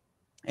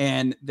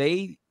 and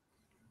they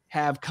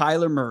have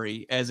Kyler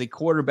Murray as a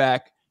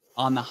quarterback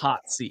on the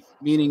hot seat,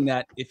 meaning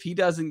that if he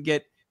doesn't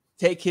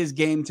take his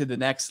game to the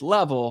next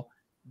level,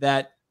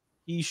 that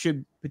he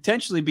should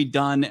potentially be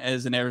done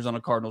as an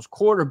Arizona Cardinals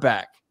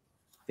quarterback.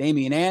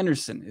 Damien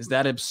Anderson, is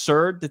that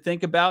absurd to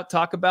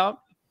talk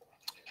about?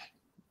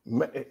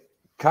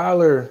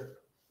 Kyler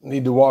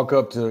need to walk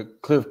up to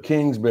Cliff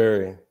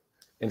Kingsbury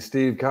and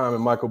Steve Keim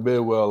and Michael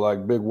Bidwell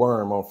like Big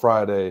Worm on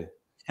Friday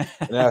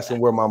and ask him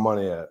where my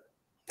money at.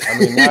 I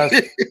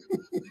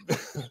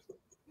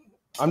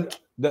mean,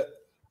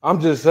 I'm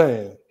just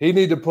saying he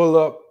need to pull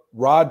up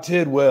Rod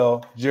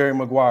Tidwell, Jerry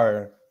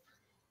Maguire,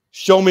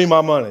 show me my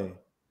money.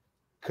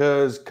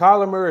 Because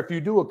Kyler Murray, if you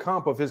do a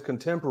comp of his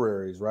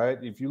contemporaries, right?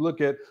 If you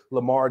look at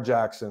Lamar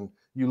Jackson,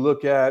 you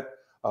look at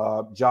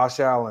Josh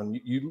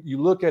Allen,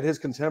 you look at his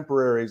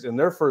contemporaries in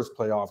their first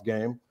playoff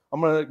game. I'm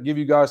going to give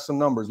you guys some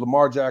numbers.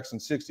 Lamar Jackson,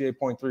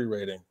 68.3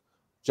 rating.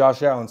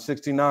 Josh Allen,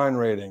 69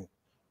 rating.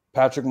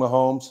 Patrick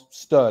Mahomes,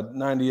 stud,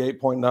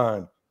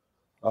 98.9.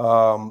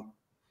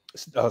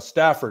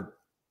 Stafford,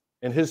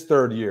 in his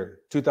third year,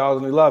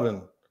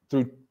 2011,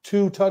 threw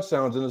 2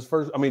 touchdowns in his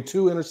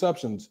two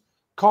interceptions,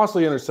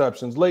 costly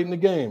interceptions late in the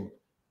game.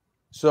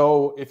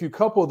 So if you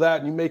couple that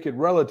and you make it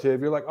relative,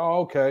 you're like,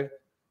 oh, okay.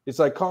 It's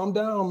like, calm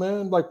down,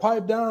 man. Like,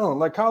 pipe down.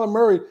 Like Kyler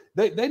Murray,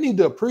 they need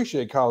to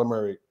appreciate Kyler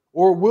Murray.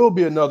 Or it will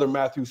be another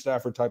Matthew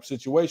Stafford type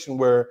situation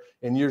where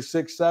in year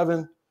 6,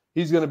 7,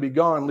 he's going to be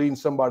gone leading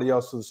somebody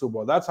else to the Super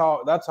Bowl. That's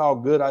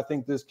how good I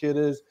think this kid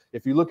is.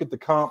 If you look at the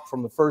comp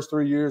from the first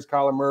 3 years,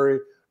 Kyler Murray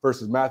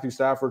versus Matthew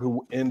Stafford,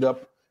 who end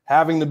up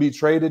having to be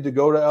traded to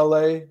go to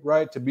LA,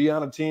 right, to be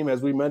on a team,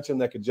 as we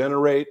mentioned, that could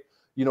generate,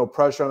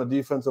 pressure on the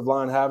defensive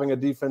line, having a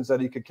defense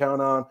that he could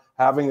count on,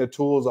 having the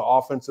tools, an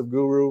offensive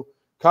guru.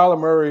 Kyler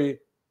Murray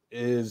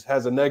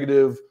has a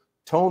negative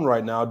tone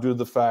right now due to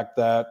the fact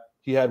that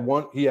he had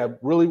one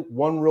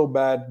real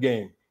bad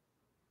game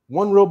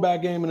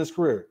in his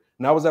career.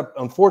 And that was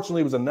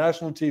unfortunately, it was a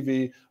national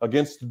TV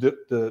against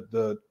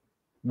the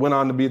went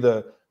on to be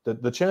the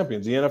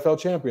champions, the NFL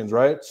champions,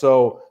 right?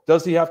 So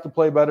does he have to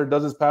play better?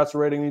 Does his passer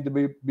rating need to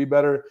be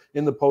better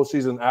in the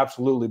postseason?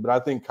 Absolutely. But I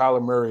think Kyler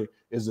Murray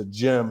is a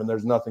gem, and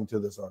there's nothing to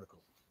this article.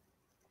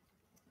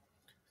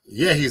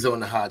 Yeah, he's on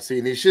the hot seat,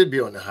 and he should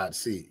be on the hot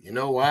seat. You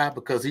know why?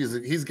 Because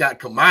he's got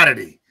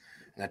commodity.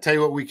 And I tell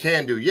you what we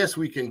can do. Yes,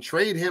 we can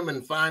trade him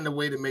and find a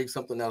way to make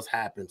something else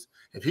happen.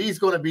 If he's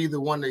going to be the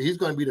one he's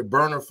going to be the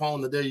burner phone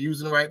that they're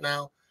using right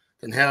now,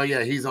 then hell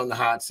yeah, he's on the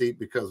hot seat,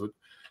 because the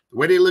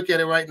way they look at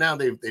it right now,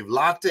 they've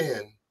locked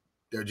in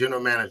their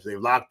general manager,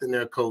 they've locked in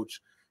their coach,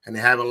 and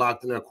they haven't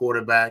locked in their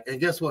quarterback. And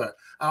guess what?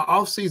 Our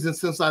offseason,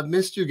 since I've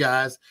missed you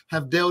guys,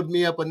 have dealt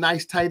me up a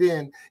nice tight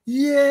end.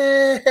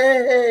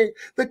 Yay!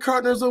 The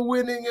Cardinals are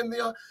winning in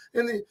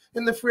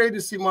the free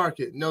agency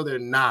market. No, they're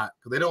not,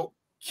 because they don't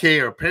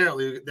care.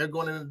 Apparently, they're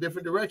going in a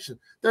different direction.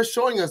 They're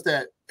showing us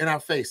that in our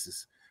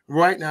faces.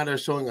 Right now, they're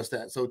showing us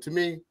that. So to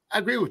me, I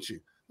agree with you.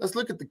 Let's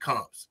look at the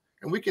comps.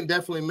 And we can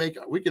definitely make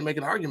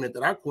an argument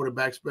that our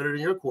quarterback's better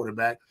than your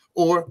quarterback,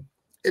 or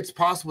it's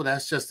possible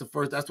that's just the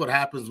first. That's what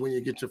happens when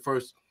you get your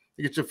first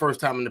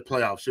time in the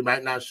playoffs. You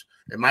might not.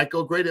 It might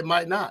go great. It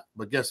might not.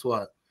 But guess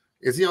what?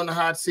 Is he on the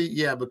hot seat?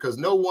 Yeah, because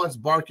no one's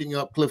barking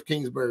up Cliff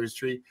Kingsbury's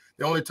tree.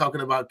 They're only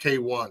talking about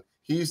K1.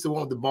 He's the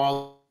one with the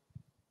ball.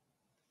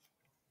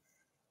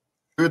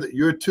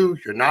 You're two.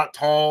 You're not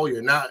tall.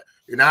 You're not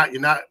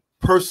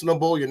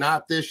personable. You're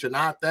not this. You're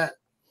not that.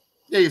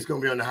 Yeah, he's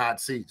going to be on the hot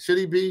seat. Should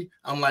he be?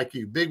 I'm like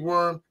you. Big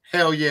worm?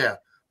 Hell yeah.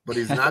 But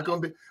he's not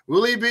going to be.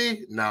 Will he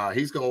be? Nah,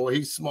 he's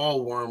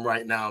small worm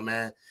right now,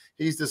 man.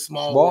 He's the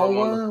small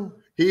worm.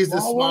 He's the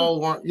small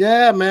worm.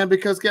 Yeah, man,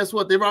 because guess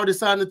what? They've already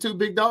signed the two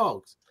big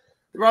dogs.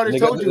 They've already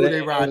told you who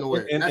they're riding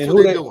with. That's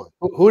what they're doing.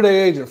 Who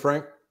they agent,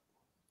 Frank?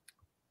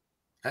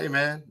 Hey,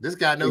 man, this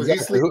guy knows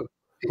exactly. he's sleeping.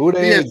 Who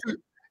they agent?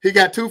 He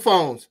got two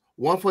phones,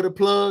 one for the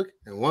plug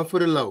and one for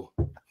the low.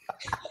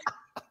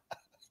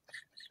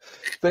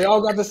 They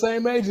all got the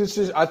same age.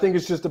 I think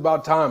it's just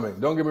about timing.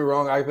 Don't get me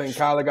wrong. I think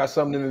Kyler got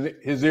something in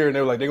his ear, and they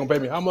were like, "They're gonna pay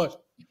me how much?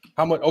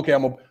 How much? Okay,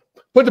 I'm gonna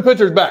put the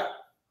pictures back.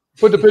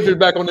 Put the pictures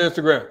back on the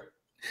Instagram.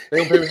 They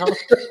gonna pay me how much?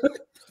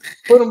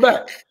 Put them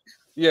back.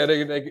 Yeah,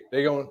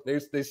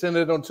 they send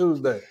it on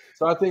Tuesday.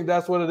 So I think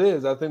that's what it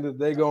is. I think that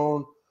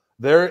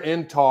they're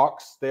in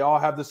talks. They all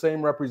have the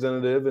same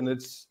representative, and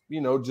it's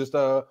just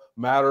a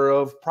matter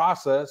of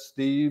process.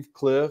 Steve,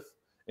 Cliff,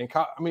 and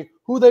Kyle. I mean,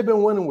 who they've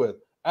been winning with?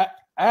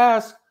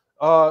 Ask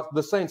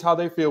the Saints how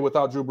they feel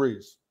without Drew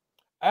Brees.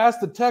 Ask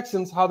the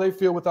Texans how they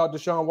feel without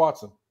Deshaun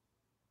Watson.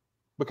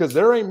 Because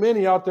there ain't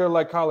many out there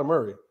like Kyler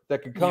Murray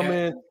that could come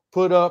in,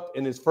 put up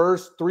in his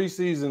first 3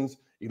 seasons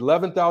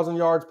 11,000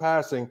 yards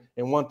passing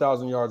and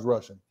 1,000 yards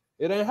rushing.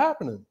 It ain't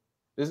happening.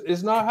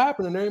 It's not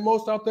happening. There ain't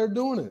most out there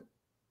doing it.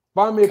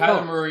 Find me a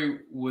Kyler Murray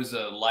was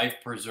a life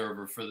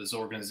preserver for this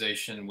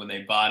organization when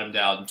they bottomed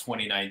out in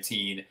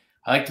 2019.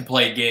 I like to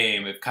play a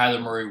game. If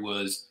Kyler Murray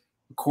was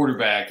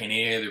quarterback in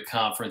any other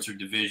conference or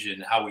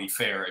division, how would he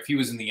fare? If he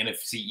was in the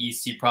NFC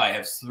East, he'd probably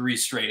have 3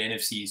 straight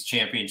NFC East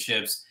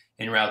championships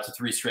en route to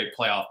 3 straight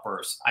playoff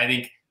bursts. I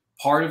think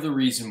part of the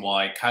reason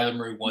why Kyler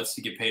Murray wants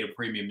to get paid a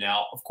premium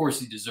now, of course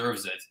he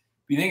deserves it.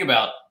 If you think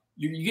about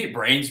you get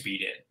brains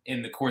beat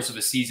in the course of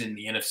a season in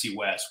the NFC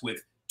West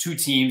with 2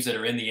 teams that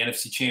are in the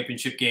NFC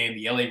Championship game,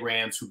 the LA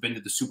Rams who've been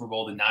to the Super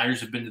Bowl, the Niners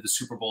have been to the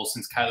Super Bowl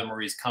since Kyler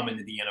Murray's come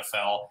into the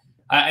NFL.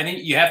 I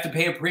think you have to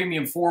pay a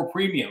premium for a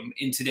premium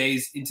in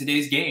today's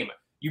game.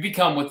 You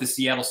become what the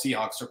Seattle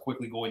Seahawks are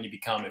quickly going to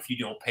become if you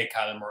don't pay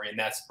Kyler Murray, and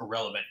that's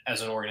irrelevant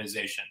as an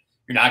organization.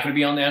 You're not going to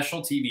be on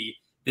national TV.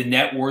 The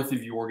net worth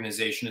of your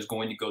organization is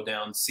going to go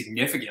down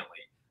significantly.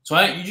 So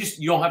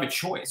you don't have a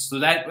choice. So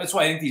that's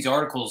why I think these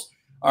articles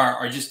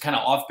are just kind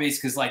of off base,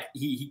 because like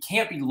he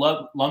can't be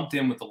lumped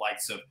in with the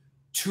likes of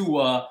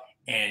Tua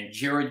and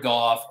Jared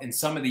Goff and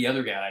some of the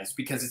other guys,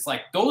 because it's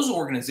like those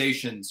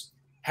organizations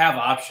have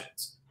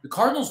options. The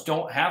Cardinals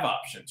don't have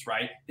options,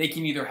 right? They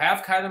can either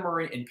have Kyler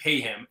Murray and pay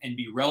him and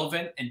be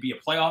relevant and be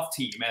a playoff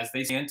team as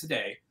they stand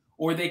today,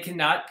 or they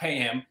cannot pay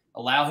him,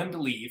 allow him to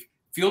leave,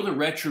 feel the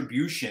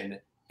retribution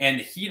and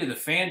the heat of the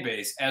fan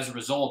base as a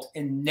result,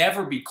 and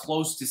never be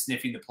close to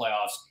sniffing the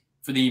playoffs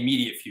for the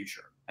immediate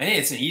future. I think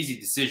it's an easy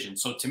decision.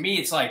 So to me,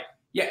 it's like,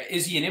 yeah,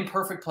 is he an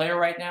imperfect player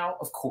right now?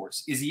 Of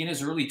course. Is he in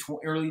his early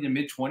to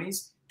mid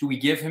 20s? Do we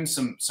give him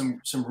some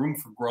room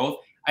for growth?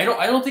 I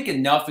don't think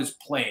enough is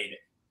played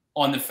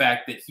on the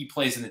fact that he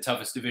plays in the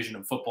toughest division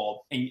of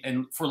football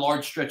and for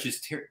large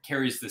stretches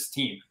carries this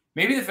team.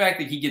 Maybe the fact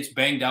that he gets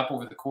banged up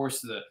over the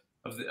course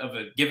of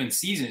a given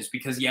season is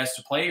because he has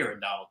to play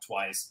Aaron Donald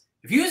twice.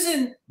 If he was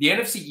in the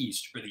NFC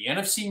East or the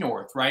NFC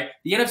North, right,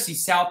 the NFC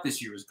South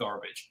this year is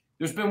garbage.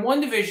 There's been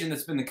one division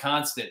that's been the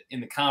constant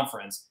in the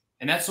conference,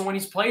 and that's the one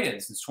he's played in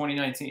since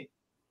 2019.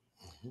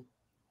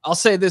 I'll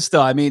say this,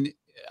 though. I mean,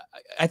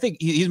 I think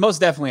he's most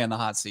definitely on the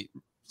hot seat.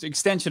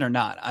 Extension or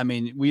not. I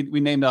mean, we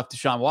named off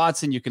Deshaun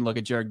Watson. You can look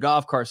at Jared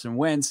Goff, Carson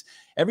Wentz.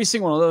 Every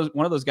single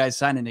one of those guys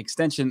signed an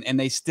extension, and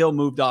they still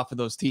moved off of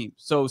those teams.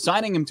 So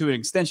signing him to an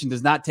extension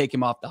does not take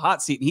him off the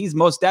hot seat. And he's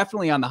most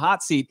definitely on the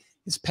hot seat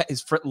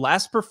his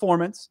last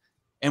performance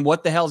and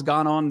what the hell's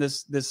gone on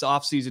this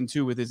offseason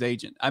too with his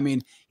agent. I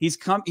mean, he's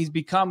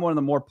become one of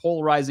the more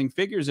polarizing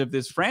figures of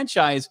this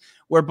franchise,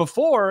 where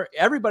before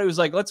everybody was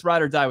like, let's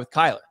ride or die with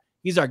Kyler.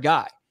 He's our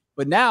guy.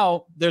 But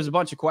now there's a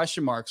bunch of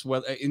question marks.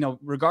 Well,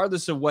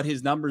 regardless of what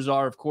his numbers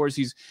are, of course,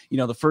 he's,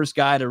 the first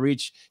guy to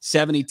reach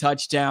 70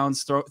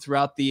 touchdowns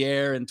throughout the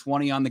air and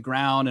 20 on the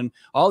ground and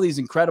all these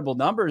incredible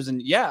numbers.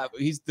 And yeah,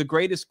 he's the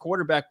greatest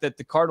quarterback that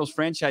the Cardinals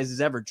franchise has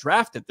ever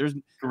drafted. Those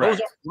are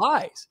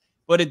lies,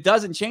 but it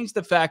doesn't change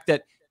the fact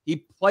that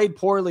he played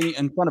poorly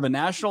in front of a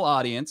national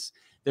audience.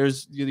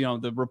 There's,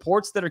 the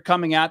reports that are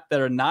coming out that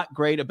are not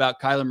great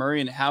about Kyler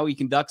Murray and how he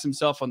conducts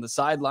himself on the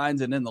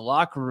sidelines and in the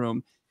locker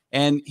room.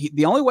 And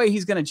the only way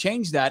he's going to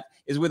change that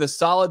is with a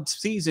solid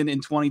season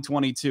in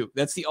 2022.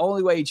 That's the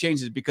only way he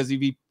changes, because if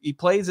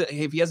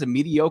he has a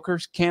mediocre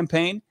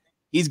campaign,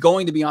 he's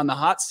going to be on the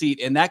hot seat.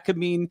 And that could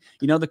mean,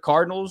 the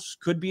Cardinals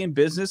could be in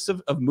business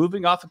of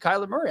moving off of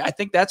Kyler Murray. I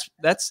think that's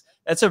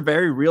a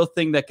very real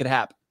thing that could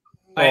happen.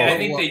 I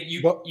think that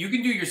you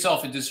can do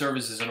yourself a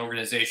disservice as an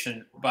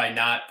organization by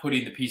not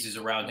putting the pieces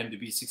around him to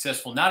be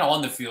successful, not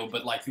on the field,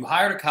 but like you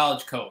hired a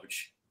college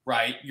coach.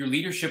 Right, your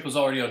leadership was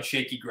already on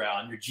shaky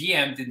ground. Your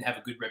GM didn't have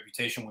a good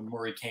reputation when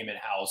Murray came in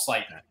house.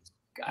 Like,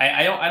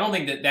 I don't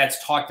think that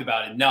that's talked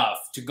about enough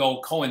to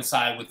go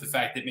coincide with the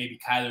fact that maybe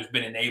Kyler's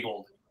been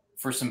enabled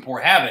for some poor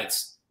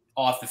habits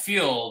off the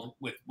field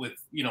with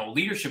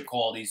leadership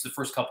qualities the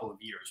first couple of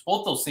years.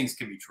 Both those things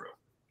can be true.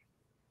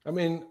 I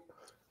mean,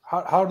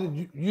 how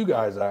did you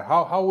guys act?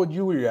 How would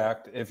you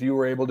react if you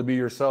were able to be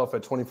yourself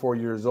at 24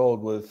 years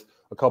old with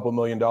a couple $1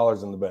 million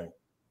in the bank?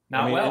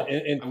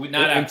 I would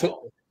not act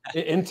well.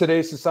 In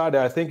today's society,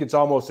 I think it's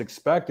almost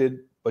expected,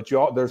 but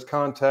there's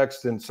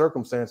context and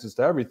circumstances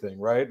to everything,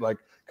 right? Like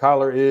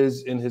Kyler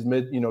is in his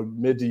mid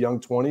to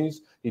young 20s.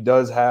 He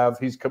does have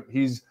he's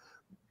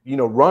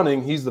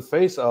running. He's the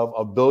face of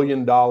 $1 billion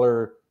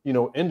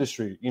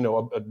industry, a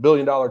 $1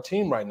 billion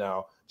team right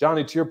now.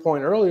 Johnny, to your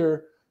point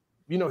earlier,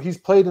 he's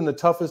played in the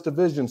toughest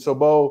division. So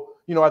Bo,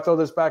 I throw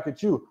this back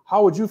at you.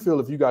 How would you feel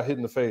if you got hit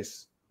in the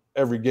face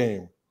every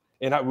game?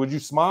 And would you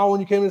smile when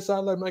you came to the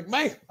sideline? Like,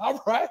 man,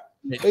 all right.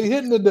 They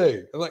hitting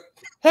today. I'm like,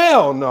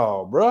 hell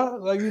no, bro.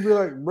 Like, you'd be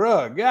like,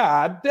 bro,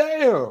 god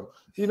damn.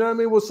 You know what I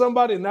mean? With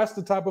somebody, and that's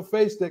the type of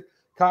face that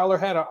Kyler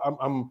had.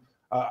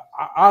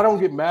 I don't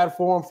get mad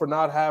for him for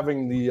not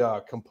having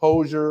the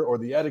composure or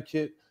the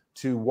etiquette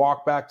to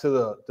walk back to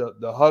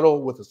the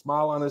huddle with a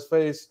smile on his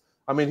face.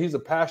 I mean, he's a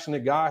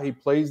passionate guy. He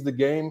plays the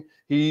game.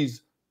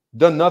 He's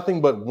done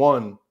nothing but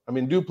won. I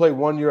mean, dude played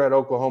 1 year at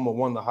Oklahoma,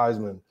 won the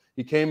Heisman.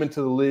 He came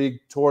into the league,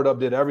 tore it up,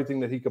 did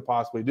everything that he could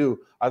possibly do.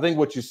 I think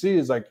what you see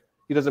is like,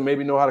 he doesn't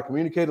maybe know how to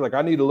communicate. Like,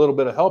 I need a little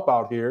bit of help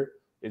out here.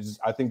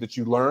 I think that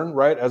you learn,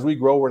 right? As we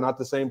grow, we're not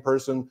the same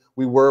person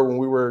we were when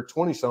we were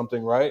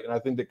 20-something, right? And I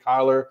think that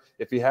Kyler,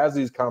 if he has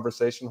these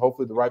conversations,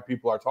 hopefully the right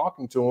people are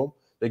talking to him.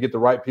 They get the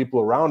right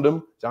people around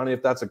him. Johnny,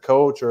 if that's a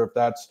coach or if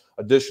that's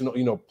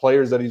additional,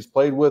 players that he's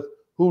played with,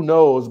 who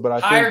knows? But I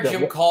hired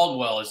Jim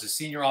Caldwell as a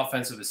senior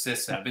offensive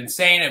assistant. I've been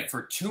saying it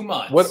for 2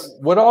 months.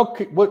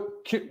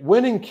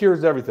 Winning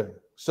cures everything.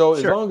 So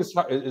sure.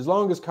 as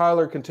long as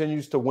Kyler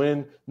continues to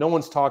win, no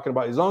one's talking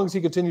about it. As long as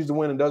he continues to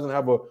win and doesn't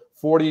have a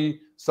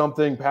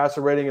 40-something passer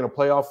rating in a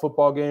playoff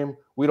football game,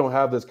 we don't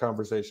have this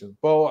conversation.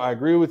 Bo, I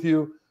agree with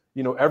you.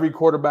 Every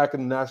quarterback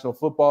in the National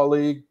Football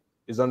League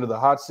is under the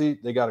hot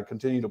seat. They got to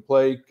continue to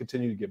play,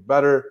 continue to get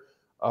better.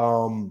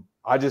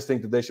 I just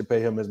think that they should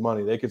pay him his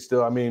money. They could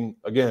still,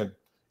 again,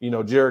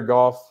 Jared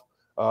Goff,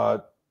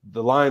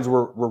 the lines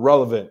were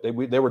relevant.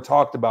 They were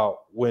talked about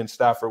when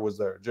Stafford was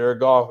there.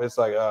 Jared Goff, it's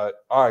like,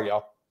 all right,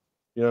 y'all.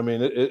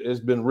 It's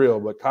been real.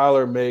 But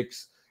Kyler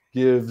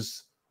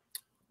gives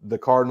the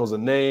Cardinals a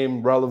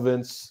name,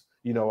 relevance,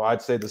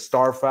 I'd say the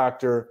star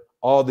factor,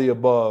 all the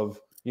above.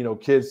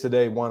 Kids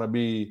today want to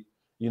be,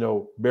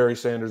 Barry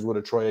Sanders with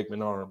a Troy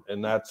Aikman arm,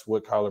 and that's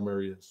what Kyler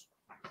Murray is.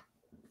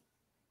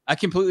 I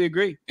completely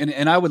agree.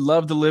 And I would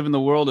love to live in the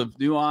world of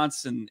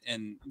nuance and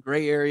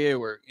gray area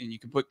and you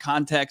can put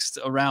context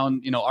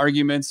around,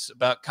 arguments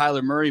about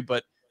Kyler Murray,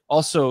 but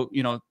also,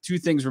 two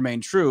things remain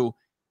true.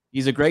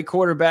 He's a great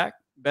quarterback,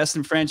 best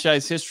in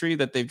franchise history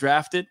that they've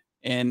drafted.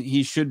 And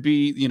he should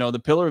be, the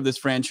pillar of this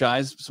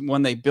franchise,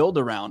 one they build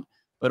around,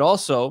 but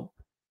also,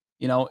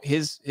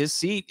 his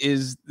seat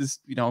is this,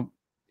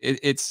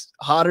 it's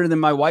hotter than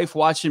my wife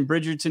watching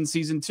Bridgerton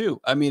season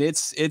 2. I mean,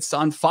 it's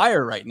on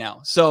fire right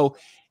now. So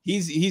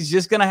he's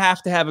just gonna have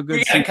a good.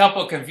 We got a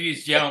couple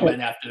confused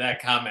gentlemen after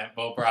that comment,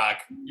 Bo Brock.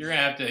 You're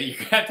gonna have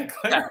to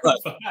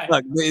clarify.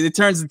 Look, it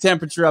turns the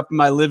temperature up in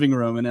my living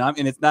room, and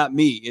it's not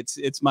me.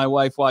 It's my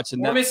wife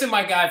watching. We're missing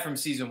my guy from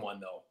season 1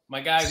 though. My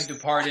guy who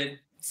departed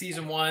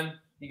season 1.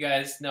 You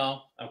guys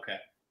know? Okay.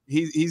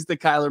 He's the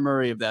Kyler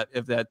Murray of that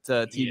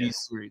TV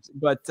series,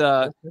 but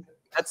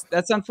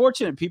that's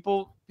unfortunate.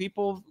 People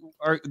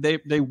are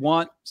they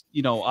want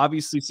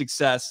obviously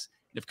success.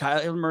 If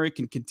Kyler Murray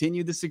can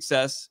continue the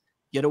success,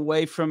 get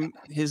away from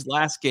his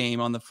last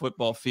game on the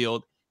football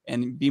field,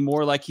 and be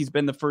more like he's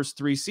been the first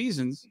 3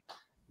 seasons,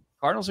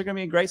 Cardinals are going to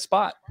be in a great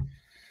spot.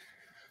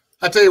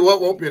 I tell you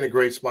what won't be in a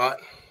great spot.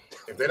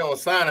 If they don't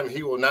sign him,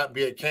 he will not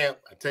be at camp.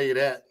 I tell you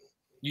that.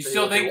 You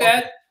still think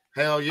that?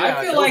 Hell yeah.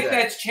 I feel like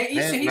that's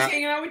he's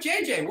hanging out with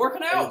JJ,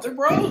 working out. They're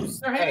bros.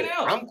 They're hanging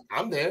out.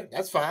 I'm there.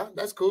 That's fine.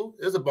 That's cool.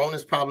 There's a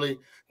bonus probably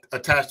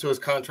attached to his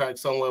contract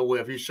somewhere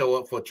where if you show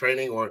up for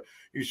training or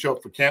you show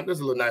up for camp, there's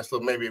a little nice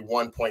little maybe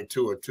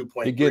 1.2 or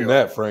 2.3. He getting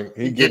that, Frank.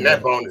 He getting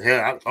that bonus.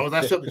 Yeah, as long as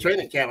I show up to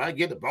training camp, I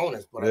get the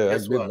bonus. But I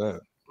guess what?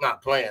 I'm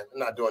not playing. I'm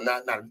not doing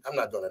not I'm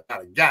not doing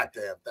not a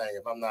goddamn thing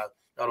if I'm not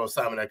on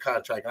signing that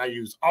contract. And I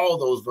use all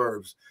those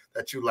verbs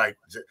that you like,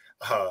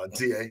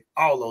 DA.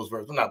 All those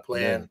verbs. I'm not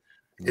playing.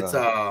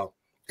 Yeah.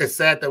 It's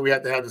sad that we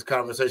have to have this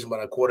conversation about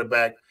our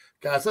quarterback.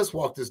 Guys, let's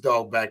walk this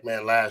dog back,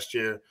 man. Last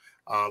year,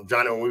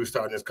 Johnny, when we were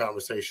starting this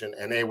conversation,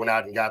 and they went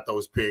out and got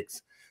those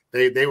picks,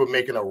 they were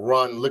making a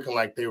run, looking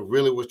like they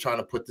really was trying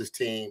to put this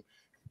team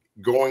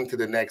going to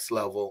the next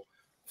level,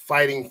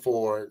 fighting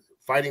for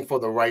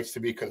the rights to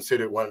be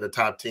considered one of the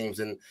top teams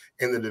in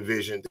the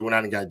division. They went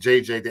out and got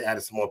JJ. They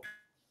added some more.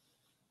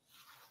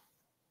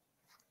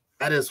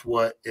 That is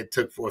what it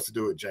took for us to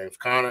do it, James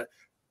Conner.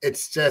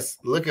 It's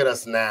just, look at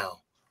us now.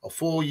 A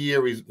full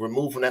year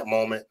removed from that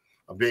moment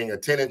of being a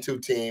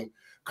 10-2 team.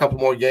 A couple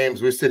more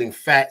games, we're sitting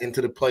fat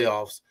into the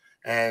playoffs,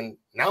 and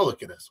now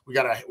look at us.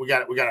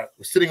 We're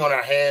sitting on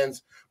our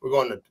hands. We're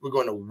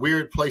going to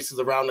weird places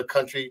around the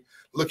country,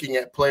 looking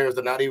at players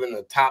that are not even in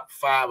the top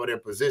 5 of their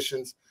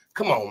positions.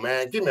 Come on,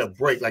 man, give me a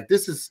break. Like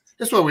this is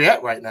where we're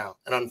at right now.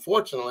 And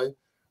unfortunately,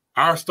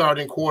 our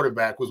starting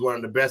quarterback was one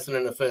of the best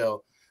in the NFL.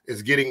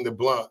 Is getting the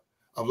blunt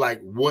of like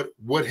what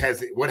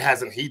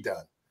hasn't he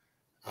done?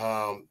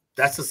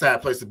 That's a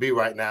sad place to be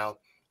right now.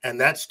 And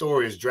that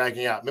story is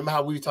dragging out. Remember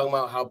how we were talking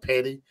about how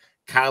petty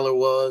Kyler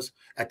was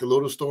at the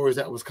little stories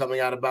that was coming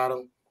out about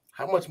him?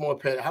 How much more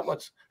petty? How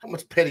much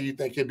petty you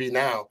think he'll be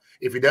now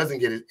if he doesn't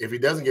get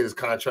his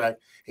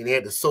contract and he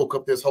had to soak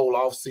up this whole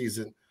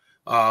offseason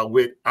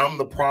with I'm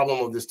the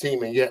problem of this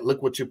team, and yet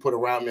look what you put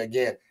around me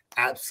again.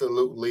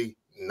 Absolutely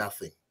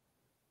nothing.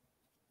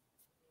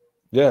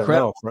 Yeah,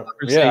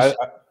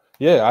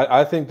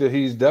 I think that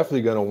he's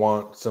definitely going to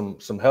want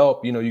some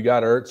help. You know, you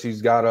got Ertz,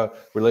 he's got a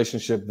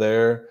relationship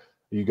there.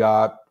 You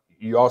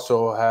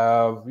also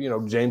have, you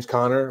know, James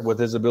Conner with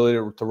his ability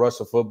to rush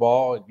the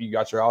football. You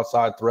got your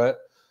outside threat.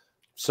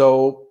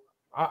 So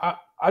I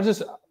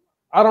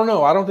don't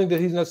know. I don't think that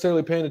he's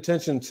necessarily paying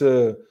attention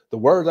to the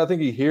words. I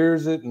think he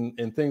hears it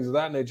and things of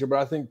that nature. But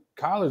I think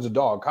Kyler's a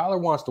dog.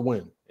 Kyler wants to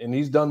win, and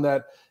he's done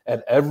that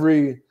at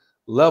every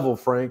level,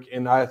 Frank.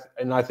 And I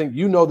think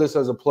you know this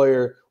as a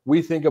player.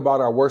 We think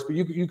about our worst, but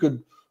you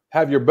could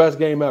have your best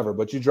game ever,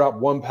 but you drop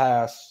one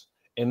pass,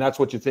 and that's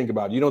what you think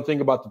about. You don't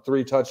think about the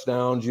 3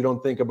 touchdowns. You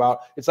don't think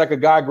about – it's like a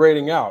guy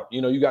grading out.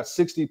 You know, you got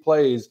 60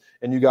 plays,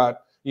 and you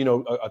got, you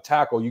know, a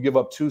tackle. You give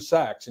up 2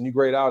 sacks, and you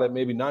grade out at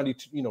maybe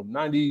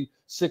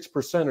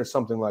 96% or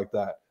something like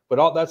that.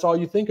 But that's all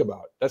you think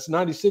about. That's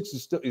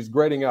 96 is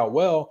grading out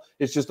well.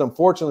 It's just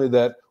unfortunately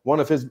that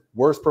one of his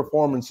worst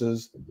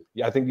performances,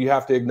 I think you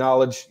have to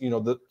acknowledge, you know,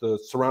 the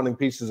surrounding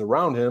pieces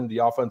around him, the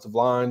offensive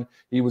line.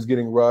 He was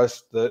getting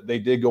rushed. They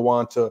did go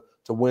on to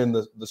win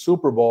the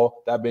Super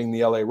Bowl, that being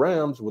the LA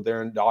Rams with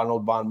Aaron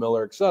Donald, Von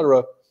Miller, et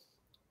cetera.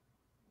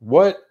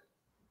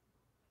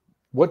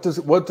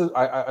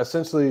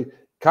 Essentially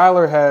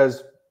Kyler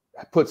has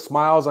put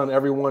smiles on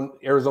everyone,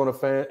 Arizona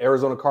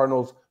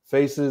Cardinals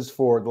faces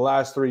for the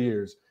last 3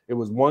 years. It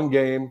was one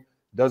game.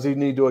 Does he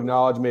need to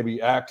acknowledge, maybe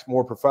act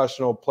more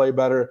professional, play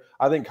better?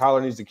 I think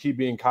Kyler needs to keep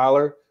being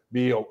Kyler,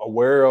 be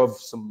aware of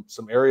some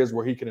areas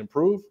where he can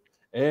improve,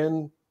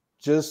 and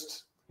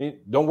just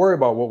don't worry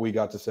about what we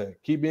got to say.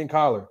 Keep being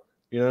Kyler.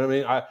 You know what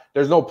I mean?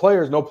 There's no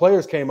players. No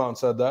players came out and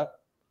said that.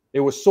 It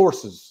was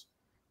sources.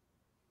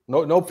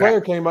 No player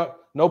came out.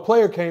 No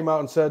player came out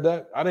and said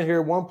that. I didn't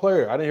hear one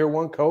player. I didn't hear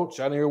one coach.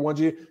 I didn't hear one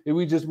G.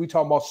 We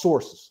talking about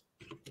sources.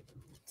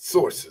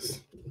 Sources.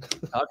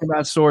 Talking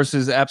about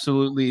sources,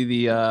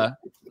 absolutely. A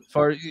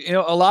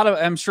lot of,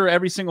 I'm sure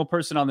every single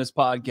person on this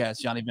podcast,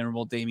 Johnny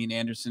Venerable, Damien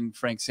Anderson,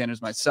 Frank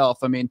Sanders, myself,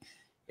 I mean,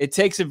 it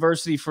takes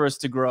adversity for us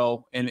to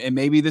grow. And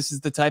maybe this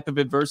is the type of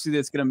adversity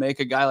that's going to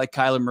make a guy like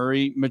Kyler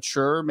Murray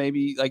mature.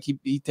 Maybe like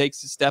he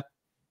takes a step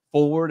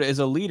forward as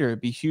a leader.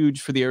 It'd be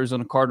huge for the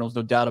Arizona Cardinals,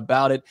 no doubt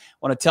about it. I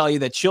want to tell you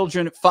that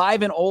children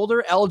 5 and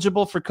older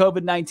eligible for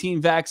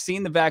COVID-19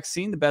 vaccine. The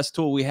vaccine, the best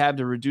tool we have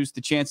to reduce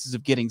the chances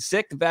of getting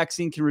sick. The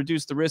vaccine can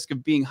reduce the risk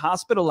of being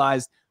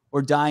hospitalized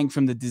or dying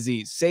from the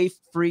disease. Safe,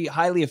 free,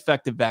 highly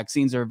effective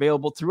vaccines are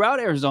available throughout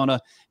Arizona.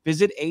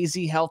 Visit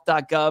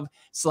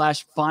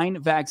azhealth.gov/find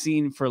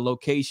vaccine for a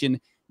location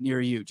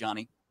near you,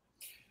 Johnny.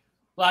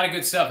 A lot of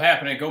good stuff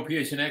happening at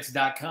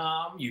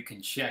GoPHNX.com. You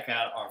can check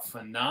out our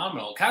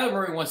phenomenal. Kyler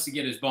Murray wants to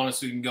get his bonus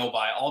so he can go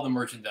buy all the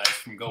merchandise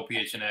from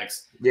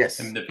GoPHNX. Yes.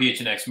 And the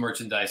PHNX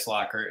merchandise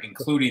locker,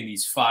 including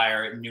these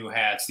fire new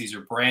hats. These are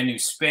brand new,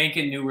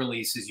 spanking new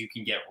releases you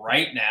can get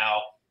right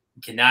now.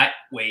 We cannot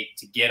wait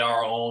to get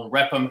our own.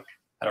 Rep them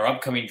at our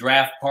upcoming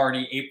draft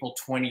party, April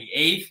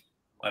 28th.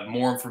 We'll have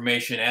more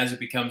information as it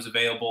becomes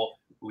available.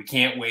 We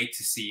can't wait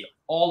to see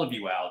all of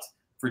you out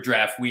for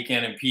draft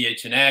weekend in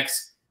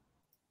PHNX.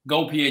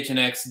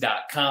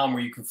 gophnx.com,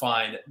 where you can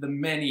find the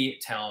many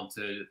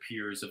talented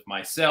peers of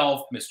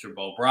myself, Mr.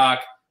 Bo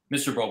Brock.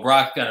 Mr. Bo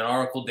Brock got an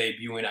article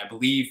debuting, I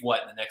believe,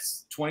 in the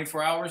next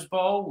 24 hours,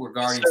 Bo,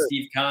 regarding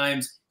Steve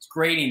Kimes. It's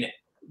grading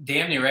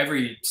damn near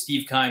every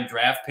Steve Keim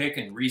draft pick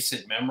in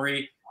recent memory.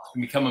 You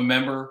can become a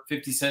member,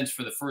 50 cents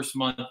for the first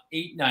month,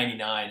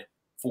 $8.99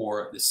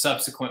 for the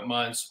subsequent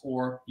months,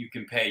 or you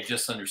can pay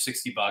just under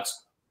 $60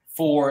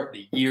 for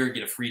the year.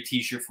 Get a free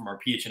T-shirt from our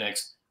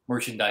PHNX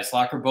merchandise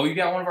locker. Bo, you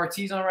got one of our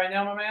tees on right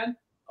now, my man?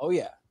 Oh,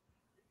 yeah.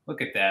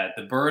 Look at that.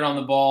 The bird on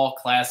the ball,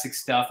 classic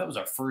stuff. That was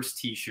our first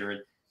T-shirt.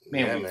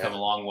 Man, we've come a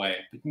long way.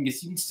 But you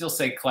can still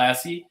say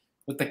classy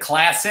with the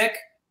classic.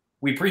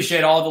 We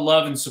appreciate all the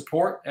love and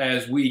support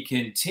as we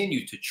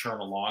continue to churn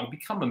along.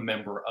 Become a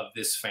member of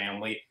this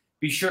family.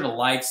 Be sure to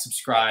like,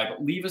 subscribe,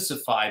 leave us a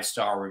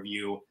 5-star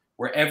review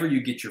wherever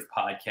you get your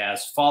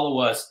podcasts. Follow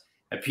us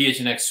at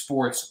PHNX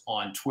Sports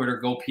on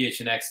Twitter.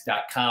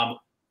 GoPHNX.com.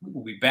 We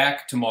will be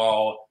back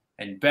tomorrow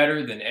and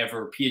better than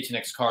ever.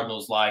 PHNX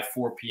Cardinals Live,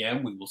 4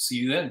 p.m. We will see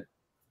you then.